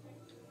satisfied.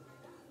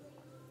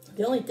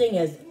 The only thing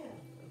is,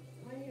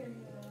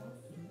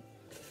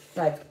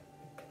 like,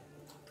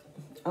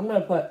 I'm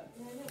going to put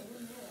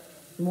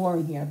more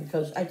in here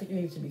because I think it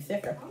needs to be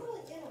thicker.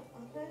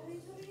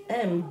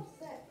 And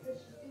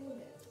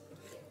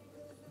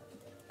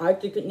I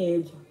think it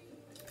needs,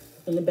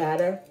 in the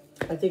batter,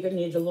 I think it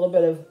needs a little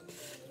bit of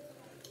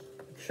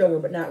sugar,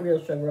 but not real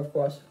sugar, of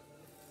course.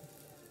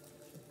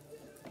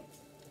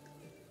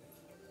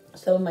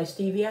 Some of my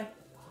stevia.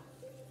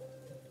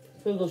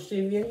 Put a little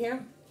stevia in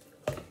here.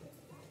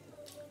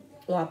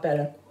 A lot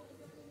better.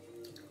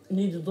 It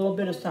needs a little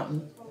bit of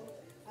something.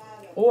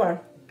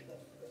 Or,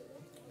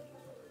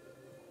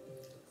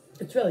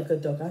 it's really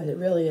good though, guys. It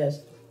really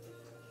is.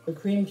 The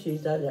cream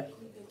cheese does it.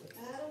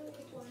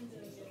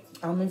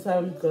 Almond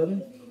flour is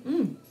good.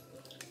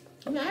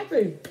 I'm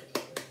happy.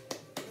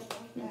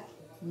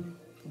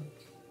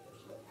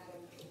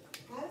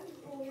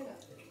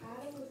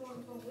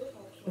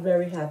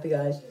 Very happy,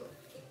 guys.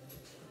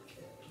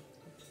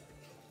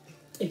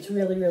 It's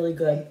really, really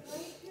good.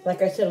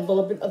 Like I said, a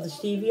little bit of the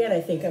stevia, and I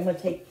think I'm gonna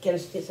get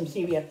some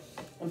stevia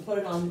and put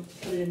it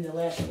in the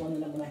last one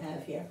that I'm gonna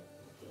have here,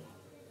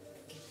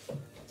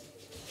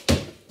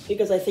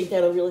 because I think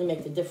that'll really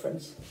make the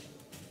difference.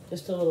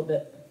 Just a little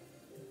bit.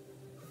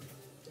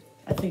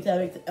 I think that'll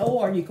make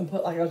or you can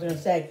put, like I was gonna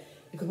say,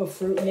 you can put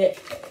fruit in it.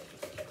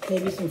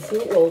 Maybe some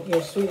fruit will,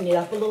 sweeten it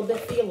up a little bit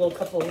for you. A little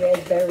couple of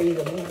raspberries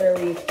or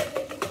blueberries,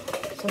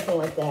 something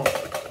like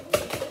that.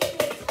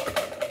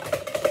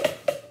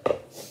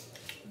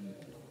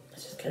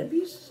 Gonna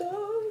be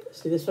so.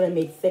 See, this one I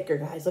made thicker,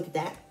 guys. Look at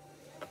that.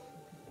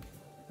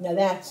 Now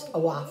that's a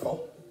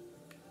waffle.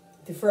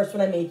 The first one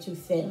I made too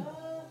thin,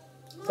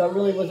 so it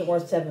really wasn't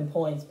worth 7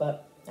 points.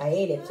 But I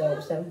ate it, so it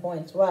was 7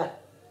 points.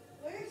 What?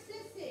 Where's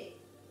Sissy?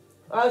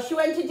 Oh, she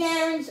went to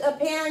Darren's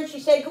parents. She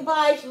said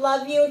goodbye. She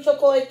loves you, and she'll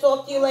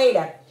talk to you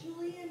later.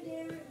 Julie and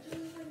Darren.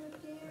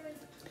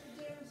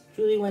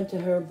 Julie went to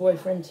her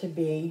boyfriend to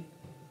be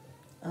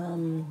She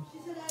said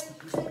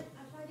if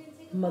I didn't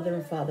say mother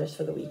and fathers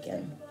for the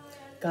weekend.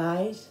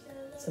 Guys,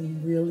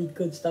 some really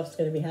good stuff's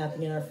going to be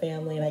happening in our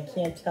family, and I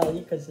can't tell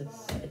you because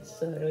it's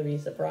going to be a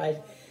surprise.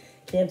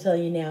 Can't tell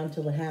you now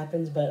until it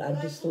happens, but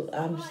I'm just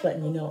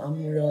letting you know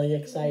I'm really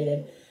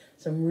excited.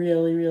 Some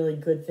really, really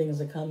good things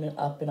are coming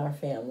up in our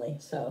family,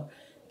 so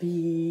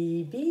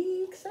be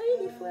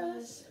excited for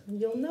us.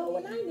 You'll know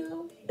when I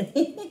know.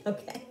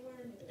 Okay,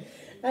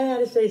 I had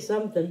to say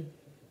something.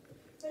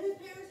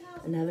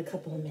 Another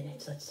couple of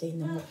minutes. Let's see,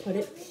 and then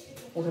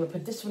we're going to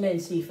put this one in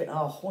and see if it,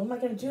 what am I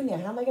going to do now?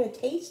 How am I going to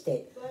taste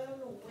it?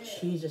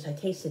 Jesus, I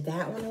tasted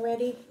that one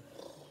already.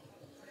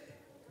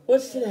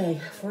 What's today?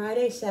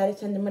 Friday, Saturday,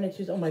 Sunday, Monday,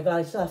 Tuesday. Oh my God,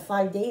 I still have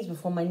 5 days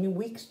before my new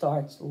week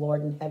starts.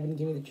 Lord in heaven,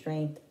 give me the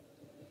strength.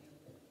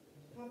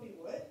 Happy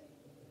what?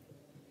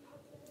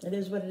 It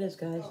is what it is,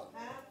 guys.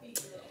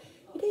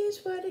 It is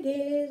what it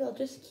is. I'll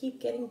just keep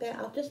getting back.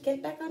 I'll just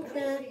get back on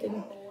track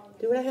and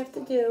do what I have to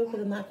do,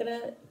 because I'm not going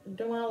to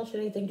demolish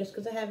anything just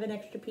because I have an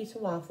extra piece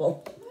of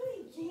waffle.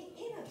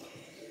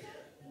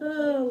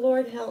 Oh,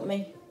 Lord help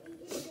me.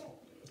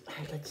 All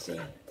right, let's see.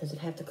 Does it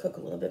have to cook a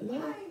little bit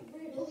more?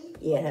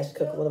 Yeah, it has to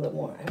cook a little bit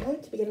more. I want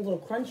it to get a little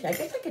crunchy. I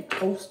guess I could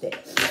toast it.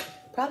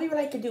 Probably what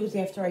I could do is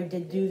after I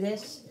did do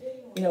this,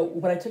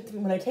 when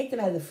I take them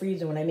out of the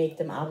freezer, when I make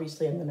them,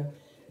 obviously I'm going to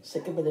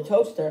stick them with a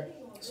toaster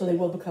so they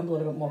will become a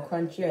little bit more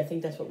crunchy. I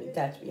think that's what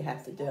you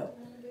have to do.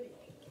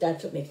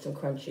 That's what makes them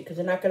crunchy, because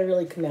they're not going to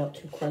really come out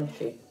too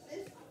crunchy.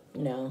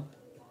 No.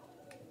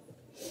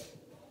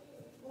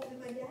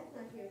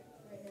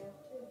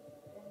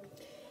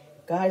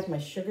 Guys, my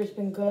sugar's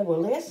been good.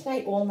 Well, last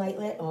night,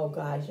 oh,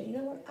 guys, you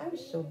know what? I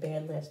was so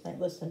bad last night.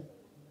 Listen.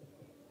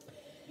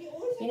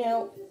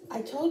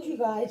 I told you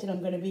guys, and I'm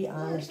going to be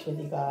honest with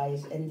you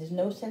guys, and there's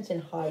no sense in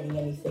hiding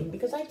anything,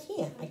 because I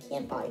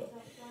can't hide it.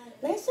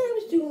 Last night I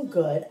was doing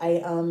good.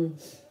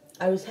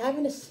 I was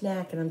having a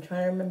snack, and I'm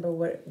trying to remember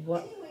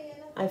what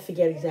I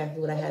forget exactly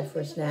what I had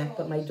for a snack,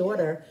 but my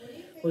daughter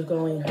was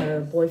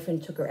her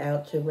boyfriend took her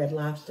out to Red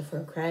Lobster for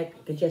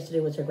because yesterday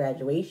was her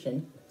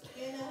graduation.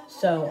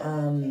 So,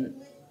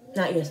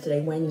 not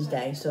yesterday,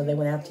 Wednesday. So they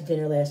went out to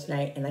dinner last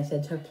night, and I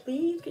said to her,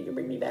 please, can you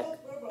bring me back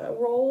a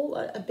roll,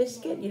 a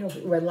biscuit?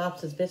 Red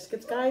Lobster's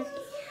biscuits, guys.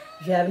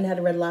 If you haven't had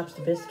a Red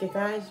Lobster biscuit,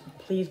 guys,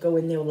 please go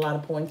in there with a lot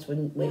of points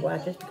when Weight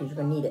Watchers, because you're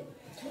going to need it.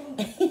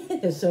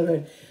 It's so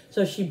good.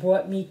 So she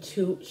brought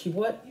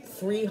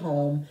 3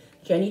 home.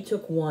 Jenny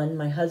took 1.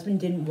 My husband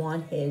didn't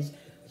want his.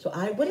 So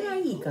what did I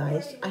eat,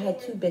 guys? I had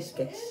 2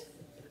 biscuits.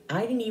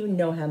 I didn't even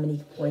know how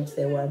many points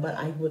there were, but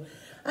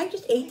I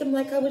just ate them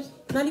like I was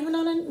not even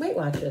on Weight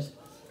Watchers.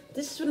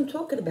 This is what I'm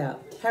talking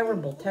about.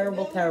 Terrible,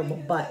 terrible, terrible.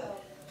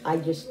 But I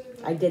did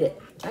it.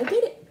 I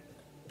did it.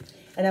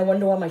 And I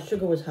wonder why my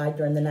sugar was high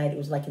during the night. It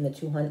was like in the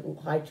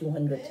high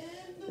 200s.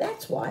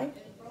 That's why.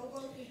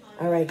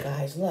 All right,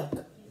 guys,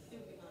 look.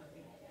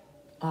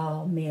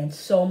 Oh, man,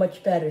 so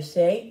much better,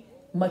 see?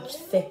 Much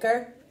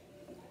thicker.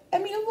 I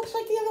mean, it looks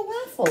like the other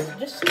waffles,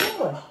 just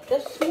smaller.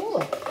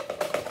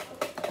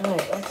 All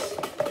right, let's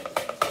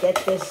get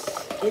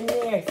this in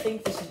there. I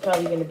think this is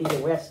probably going to be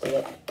the rest of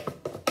it.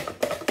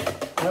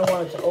 I don't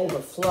want it to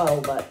overflow,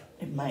 but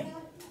it might.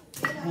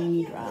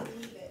 Tiny drop.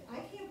 I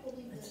can't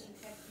believe this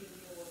texting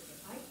you're working.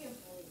 I can't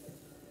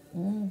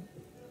believe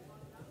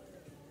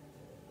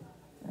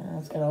it.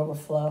 It's gonna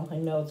overflow. I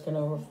know it's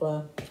gonna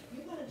overflow.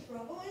 You got in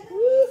trouble in it?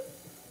 Woo.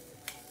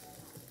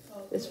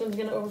 This one's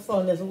gonna overflow,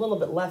 and there's a little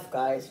bit left,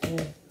 guys.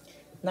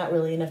 Not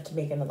really enough to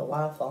make another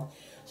waffle.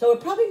 So it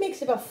probably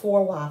makes about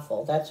 4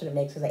 waffles. That's what it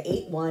makes. Because I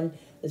ate one.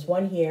 There's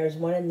one here. There's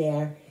one in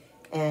there.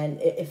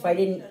 And if I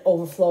didn't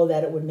overflow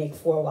that, it would make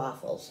 4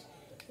 waffles.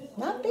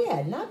 Not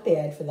bad. Not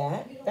bad for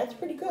that. That's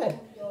pretty good.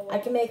 I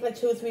can make like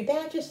 2 or 3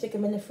 batches, stick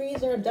them in the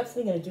freezer. I'm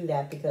definitely going to do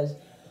that because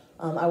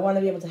I want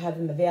to be able to have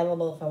them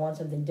available if I want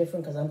something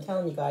different. Because I'm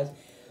telling you guys,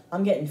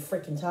 I'm getting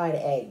freaking tired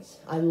of eggs.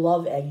 I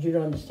love eggs. You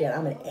don't understand.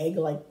 I'm an egg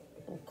like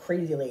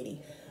crazy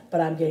lady.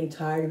 But I'm getting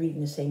tired of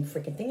eating the same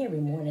freaking thing every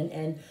morning.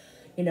 And,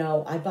 you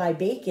know, I buy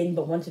bacon,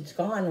 but once it's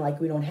gone, like,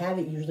 we don't have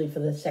it usually for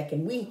the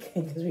second week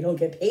because we don't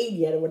get paid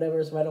yet or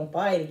whatever, so I don't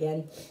buy it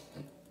again.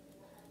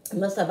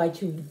 Unless I buy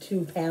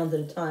two pounds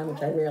at a time,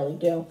 which I rarely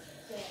do.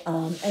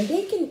 And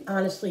bacon,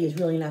 honestly, is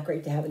really not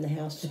great to have in the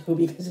house, too,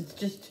 because it's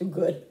just too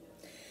good.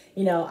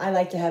 You know, I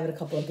like to have it a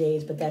couple of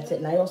days, but that's it.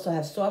 And I also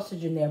have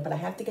sausage in there, but I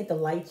have to get the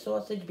light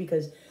sausage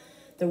because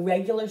the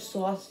regular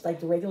sauce, like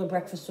the regular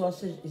breakfast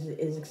sausage,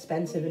 is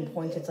expensive in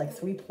points. It's like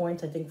 3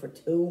 points, I think, for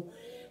 2.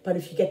 But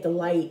if you get the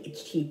light,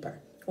 it's cheaper.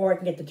 Or I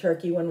can get the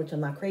turkey one, which I'm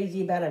not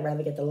crazy about. I'd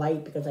rather get the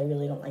light because I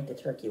really don't like the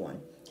turkey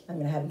one. I'm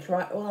going to have it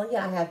try. Well,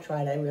 yeah, I have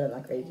tried it. I'm really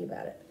not crazy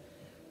about it.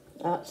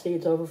 See,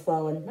 it's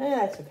overflowing.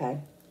 That's okay.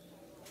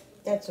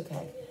 That's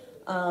okay.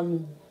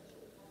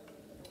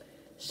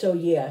 So,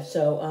 yeah.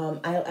 So,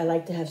 I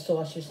like to have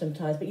sausage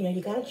sometimes. But, you know,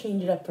 you got to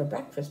change it up for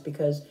breakfast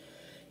because,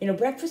 you know,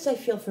 breakfast, I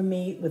feel, for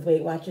me, with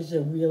Weight Watchers, is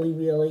a really,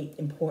 really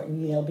important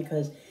meal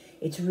because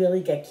it's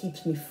really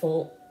keeps me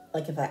full.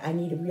 Like, if I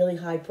need a really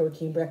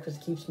high-protein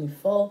breakfast, keeps me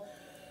full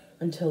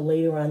until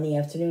later on in the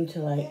afternoon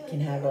till I can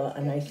have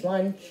a nice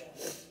lunch,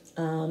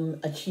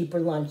 a cheaper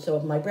lunch. So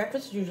if my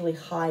breakfast is usually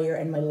higher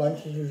and my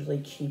lunch is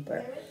usually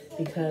cheaper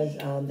because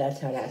that's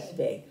how it has to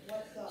be.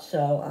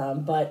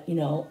 So, but, you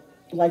know,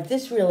 like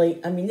this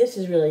really, I mean, this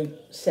is really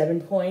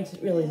 7 points.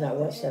 It really is not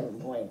worth 7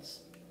 points.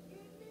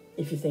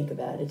 If you think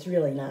about it, it's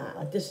really not.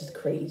 Like, this is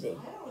crazy.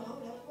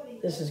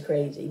 This is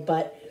crazy.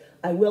 But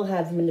I will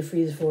have them in the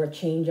freezer for a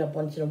change up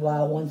once in a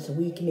while, once a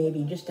week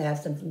maybe, just to have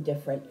something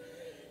different.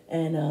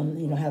 And,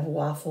 you know, have a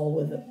waffle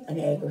with an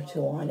egg or 2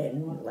 on it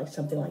and like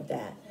something like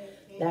that.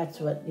 That's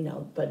what, you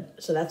know,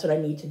 but so that's what I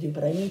need to do.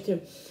 But I need to,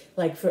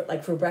 like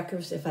for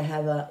breakfast, if I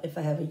have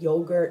a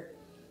yogurt,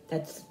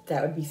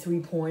 that would be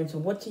 3 points.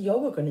 And what's a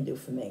yogurt going to do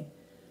for me?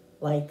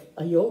 Like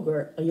a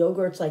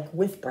yogurt's like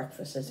with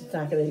breakfast. It's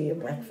not going to be a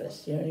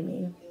breakfast. You know what I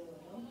mean?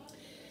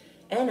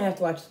 And I have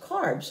to watch the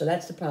carbs, so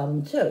that's the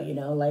problem too. You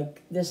know,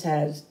 like this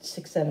has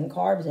 6-7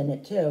 carbs in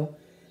it too.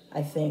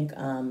 I think.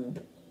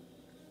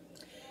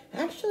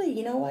 Actually,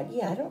 you know what?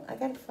 Yeah, I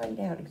got to find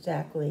out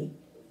exactly.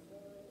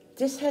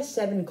 This has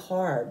 7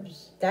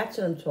 carbs. That's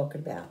what I'm talking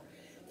about.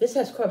 This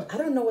has carbs. I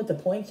don't know what the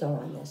points are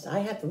on this.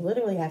 I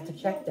literally have to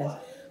check this.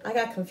 I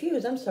got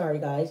confused. I'm sorry,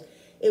 guys.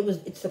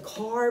 It's the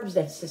carbs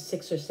that's the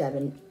 6 or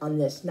 7 on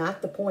this,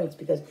 not the points,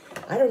 because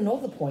I don't know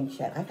the points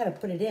yet. I got to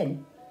put it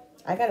in.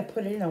 I got to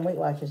put it in on Weight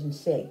Watchers and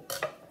see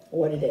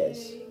what it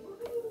is.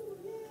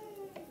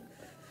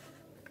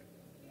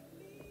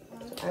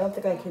 I don't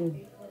think I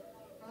can.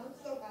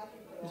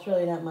 There's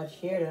really not much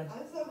here to. I'm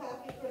so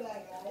happy for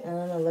that, guys. I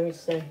don't know. Let me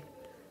see.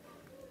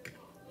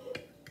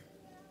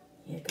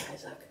 Yeah,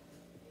 guys, look.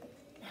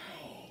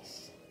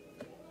 Nice.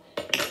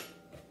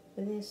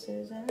 This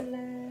is our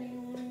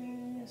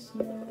last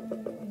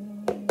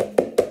night.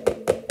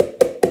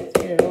 Let's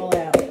get it all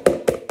out.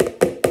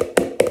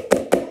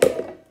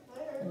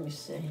 Let me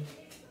see.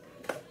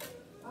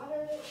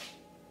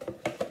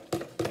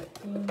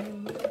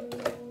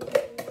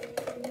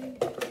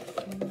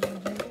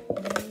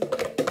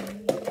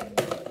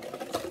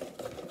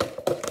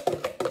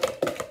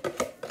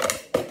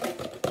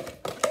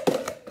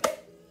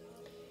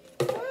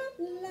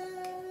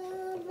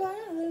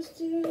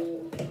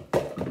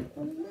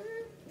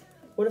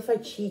 What if I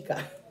cheat,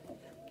 guys?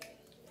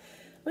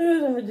 What am I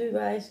going to do,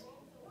 guys?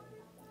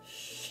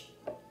 Shh.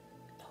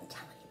 Don't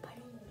tell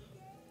anybody.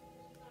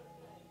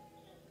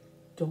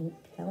 Don't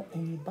tell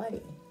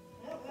anybody.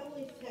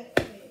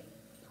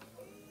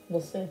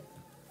 We'll see.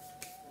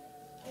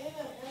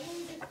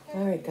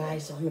 All right,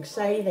 guys. So I'm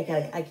excited.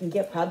 I can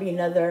get probably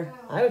another,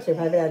 I would say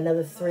probably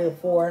another 3 or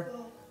 4,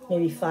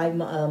 maybe 5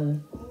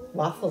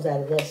 waffles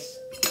out of this.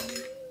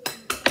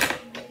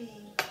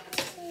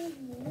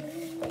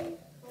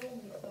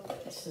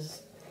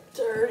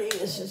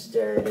 This is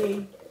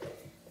dirty.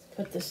 Let's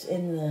put this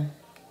in the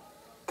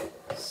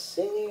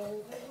sink.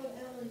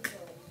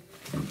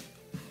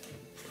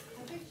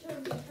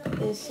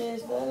 This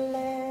is the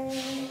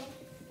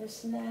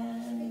last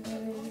night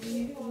with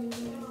you.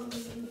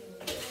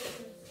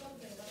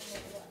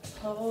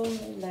 Hold me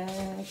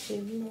like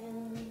you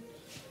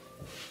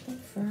know,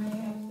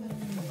 friend.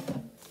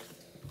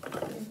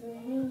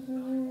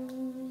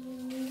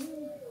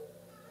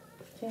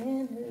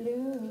 Can't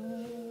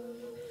lose.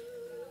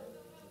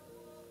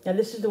 Now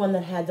this is the one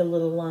that had the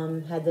little,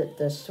 had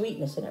the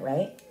sweetness in it,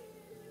 right?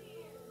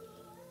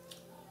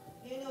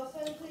 Danny, I'll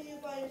send it to you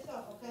by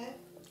yourself, okay?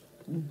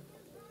 Mm.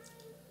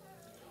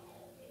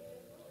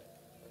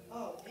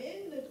 Oh,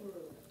 in the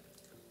groove.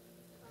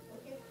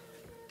 Okay.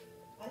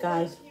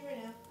 Guys. To you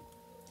right now.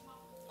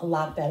 A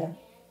lot better.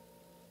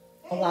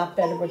 A Hey, lot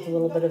better with a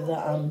little bit of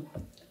Waffles.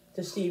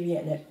 the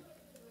stevia in it.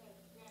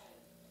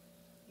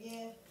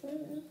 Yeah.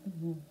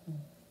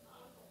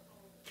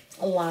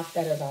 A lot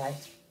better,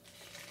 guys.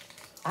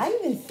 I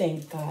even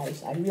think,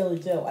 guys, I really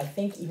do. I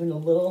think even a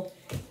little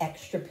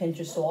extra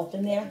pinch of salt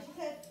in there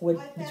She said, would,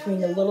 I found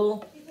between the out-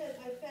 little, She said,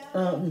 I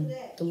found out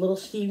today. the little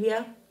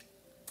stevia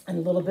and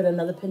a little bit of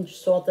another pinch of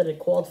salt that it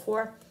called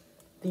for,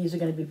 these are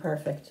going to be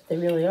perfect. They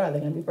really are.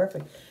 They're going to be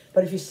perfect.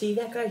 But if you see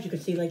that, guys, you can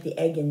see like the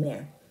egg in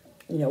there.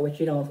 You know, which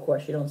you don't, of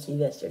course, you don't see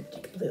this. They're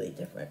completely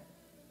different.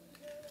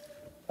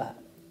 But,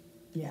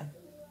 yeah.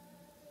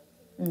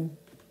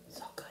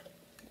 So good.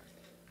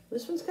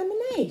 This one's coming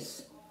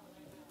nice.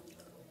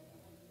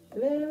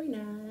 Very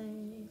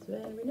nice,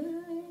 very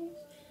nice,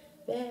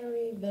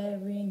 very,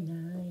 very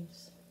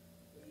nice.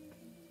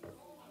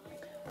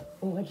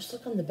 Oh, I just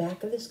looked on the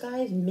back of this,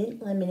 guys.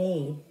 Mint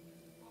lemonade.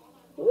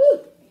 Woo!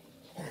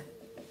 Yeah.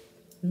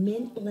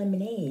 Mint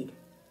lemonade.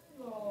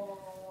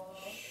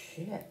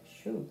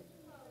 Shoot.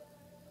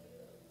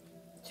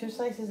 2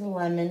 slices of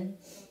lemon,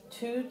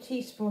 2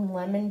 teaspoon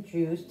lemon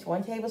juice,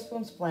 1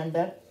 tablespoon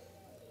Splenda,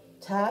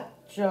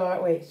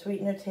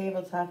 sweetener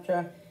table, top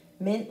jar,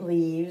 mint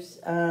leaves,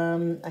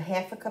 a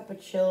half a cup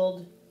of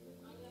chilled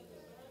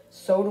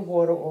soda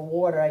water or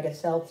water, I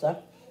guess seltzer,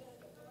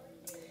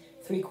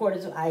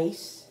 3/4 of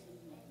ice,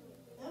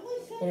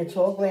 in a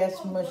tall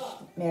glass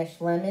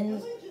mashed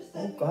lemons.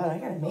 Oh God, I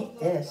gotta make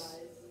this.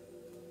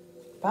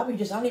 Probably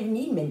just, I don't even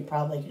need mint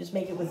probably. You just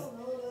make it with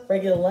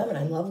regular lemon.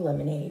 I love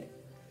lemonade.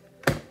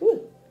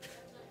 Woo.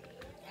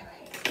 All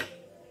right.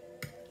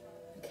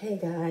 Okay,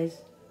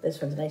 guys.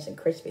 This one's nice and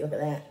crispy. Look at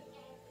that.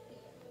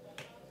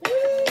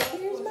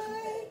 Here's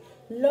my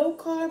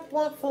low-carb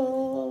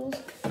waffles.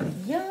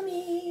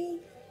 Yummy.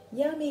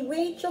 Yummy.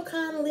 Rachel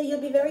Connolly,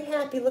 you'll be very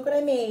happy. Look what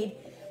I made.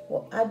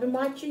 Well, I've been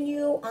watching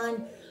you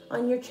on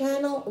your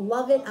channel.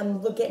 Love it.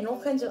 I'm getting all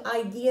kinds of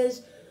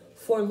ideas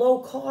for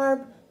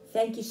low-carb.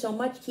 Thank you so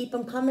much. Keep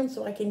them coming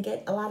so I can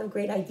get a lot of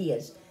great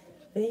ideas.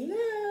 There you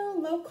go.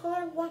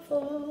 Low-carb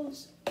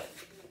waffles.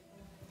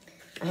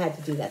 I had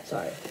to do that.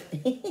 Sorry.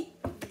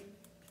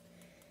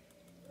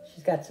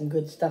 She's got some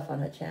good stuff on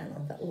her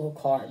channel, got low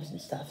carbs and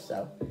stuff,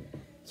 so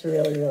it's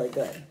really, really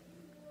good.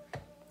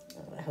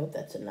 Oh, I hope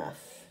that's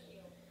enough.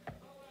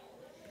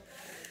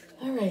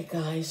 All right,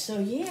 guys, so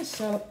yeah,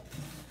 so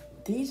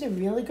these are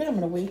really good. I'm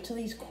going to wait till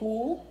these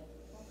cool.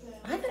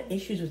 I got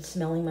issues with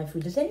smelling my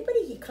food. Does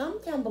anybody,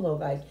 comment down below,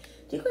 guys.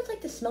 Do you guys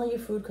like to smell your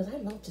food? Because I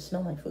love to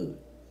smell my food.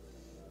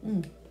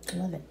 I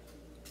love it.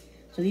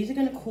 So these are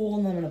going to cool,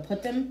 and I'm going to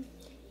put them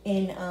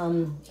in,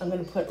 I'm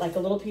going to put like a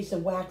little piece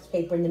of wax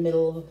paper in the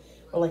middle of,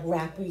 or like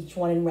wrap each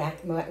one in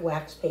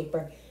wax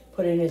paper,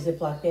 put it in a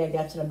Ziploc bag.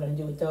 That's what I'm going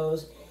to do with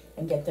those,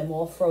 and get them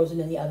all frozen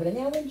in the oven. And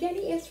now when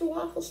Jenny asks for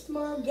waffles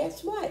tomorrow,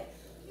 guess what?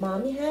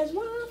 Mommy has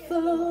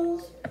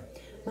waffles.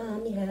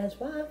 Mommy has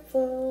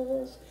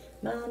waffles.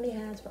 Mommy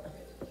has waffles.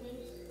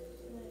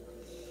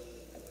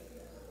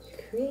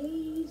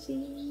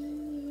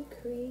 Crazy,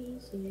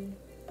 crazy.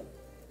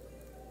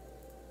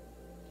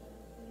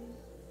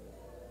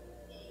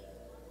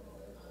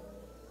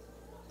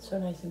 So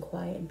nice and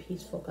quiet and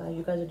peaceful, guys.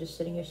 You guys are just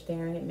sitting here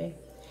staring at me.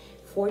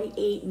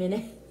 48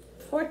 minutes.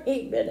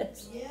 48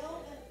 minutes.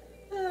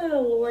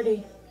 Oh,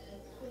 Lordy.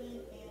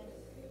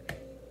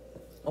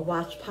 A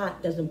watch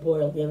pot doesn't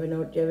boil. Do you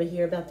ever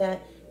hear about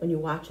that? When you're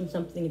watching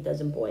something, it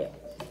doesn't boil.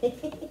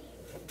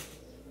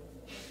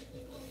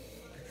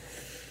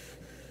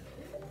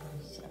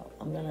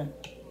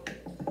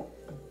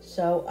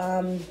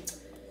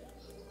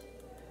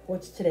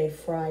 What's today?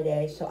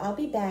 Friday. So I'll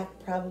be back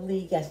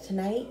probably, yes,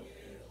 tonight.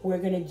 We're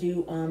going to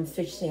do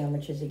fish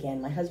sandwiches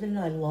again. My husband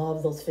and I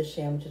love those fish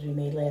sandwiches we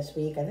made last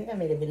week. I think I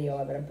made a video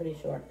of it, I'm pretty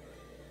sure.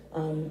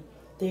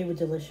 They were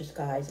delicious,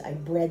 guys. I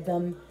bread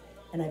them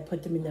and I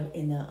put them in the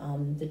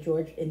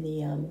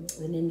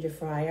Ninja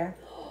fryer.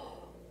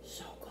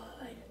 So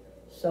good.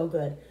 So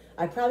good.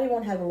 I probably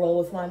won't have a roll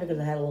with mine because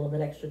I had a little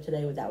bit extra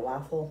today with that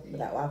waffle and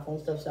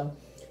stuff. So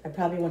I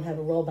probably won't have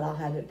a roll, but I'll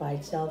have it by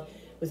itself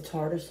with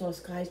tartar sauce,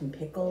 guys, and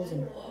pickles,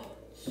 and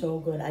so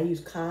good. I use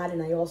cod,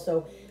 and I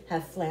also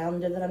have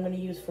flounder that I'm going to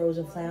use,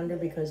 frozen flounder,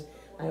 because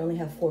I only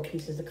have 4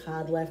 pieces of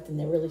cod left, and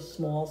they're really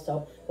small,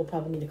 so we'll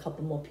probably need a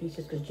couple more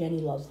pieces, because Jenny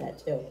loves that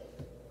too.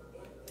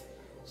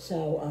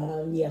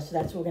 So, yeah, so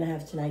that's what we're going to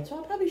have tonight. So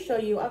I'll probably show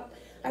you, I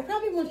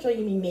probably won't show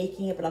you me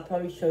making it, but I'll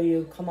probably show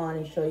you, come on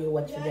and show you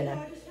what's for dinner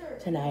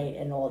tonight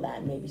and all that,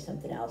 and maybe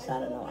something else. I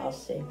don't know. I'll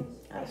see.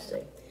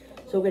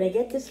 So we're going to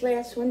get this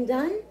last one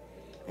done,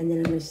 and then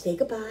I'm going to say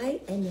goodbye,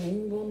 and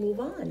then we'll move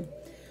on.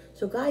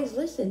 So guys,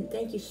 listen,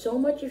 thank you so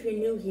much if you're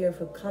new here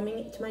for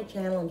coming to my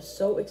channel. I'm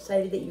so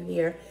excited that you're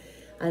here.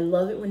 I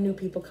love it when new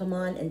people come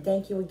on, and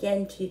thank you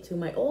again to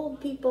my old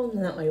people,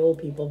 not my old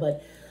people,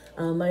 but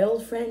My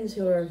old friends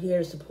who are here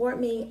to support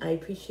me, I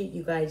appreciate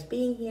you guys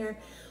being here.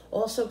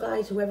 Also,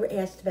 guys, whoever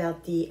asked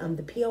about the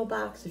P.O.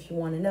 box, if you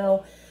want to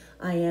know,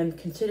 I am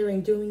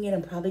considering doing it.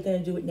 I'm probably going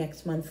to do it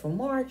next month for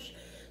March.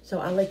 So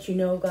I'll let you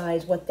know,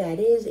 guys, what that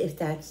is, if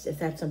that's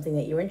something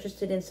that you're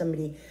interested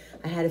in.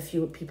 I had a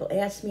few people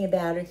ask me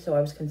about it, so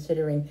I was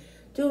considering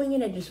doing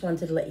it. I just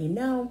wanted to let you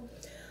know.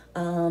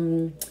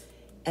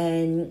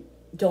 And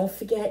don't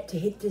forget to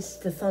hit the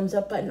thumbs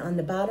up button on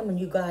the bottom when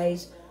you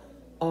guys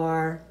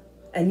will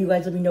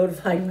be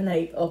notified when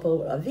I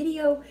upload a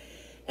video.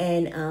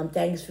 And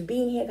thanks for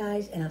being here,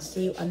 guys, and I'll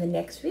see you on the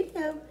next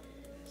video.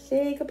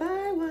 Say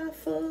goodbye,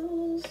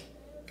 Waffles.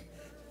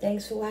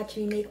 Thanks for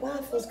watching me make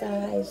waffles,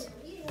 guys.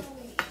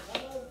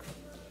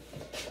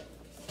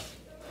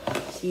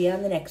 See you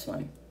on the next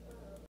one.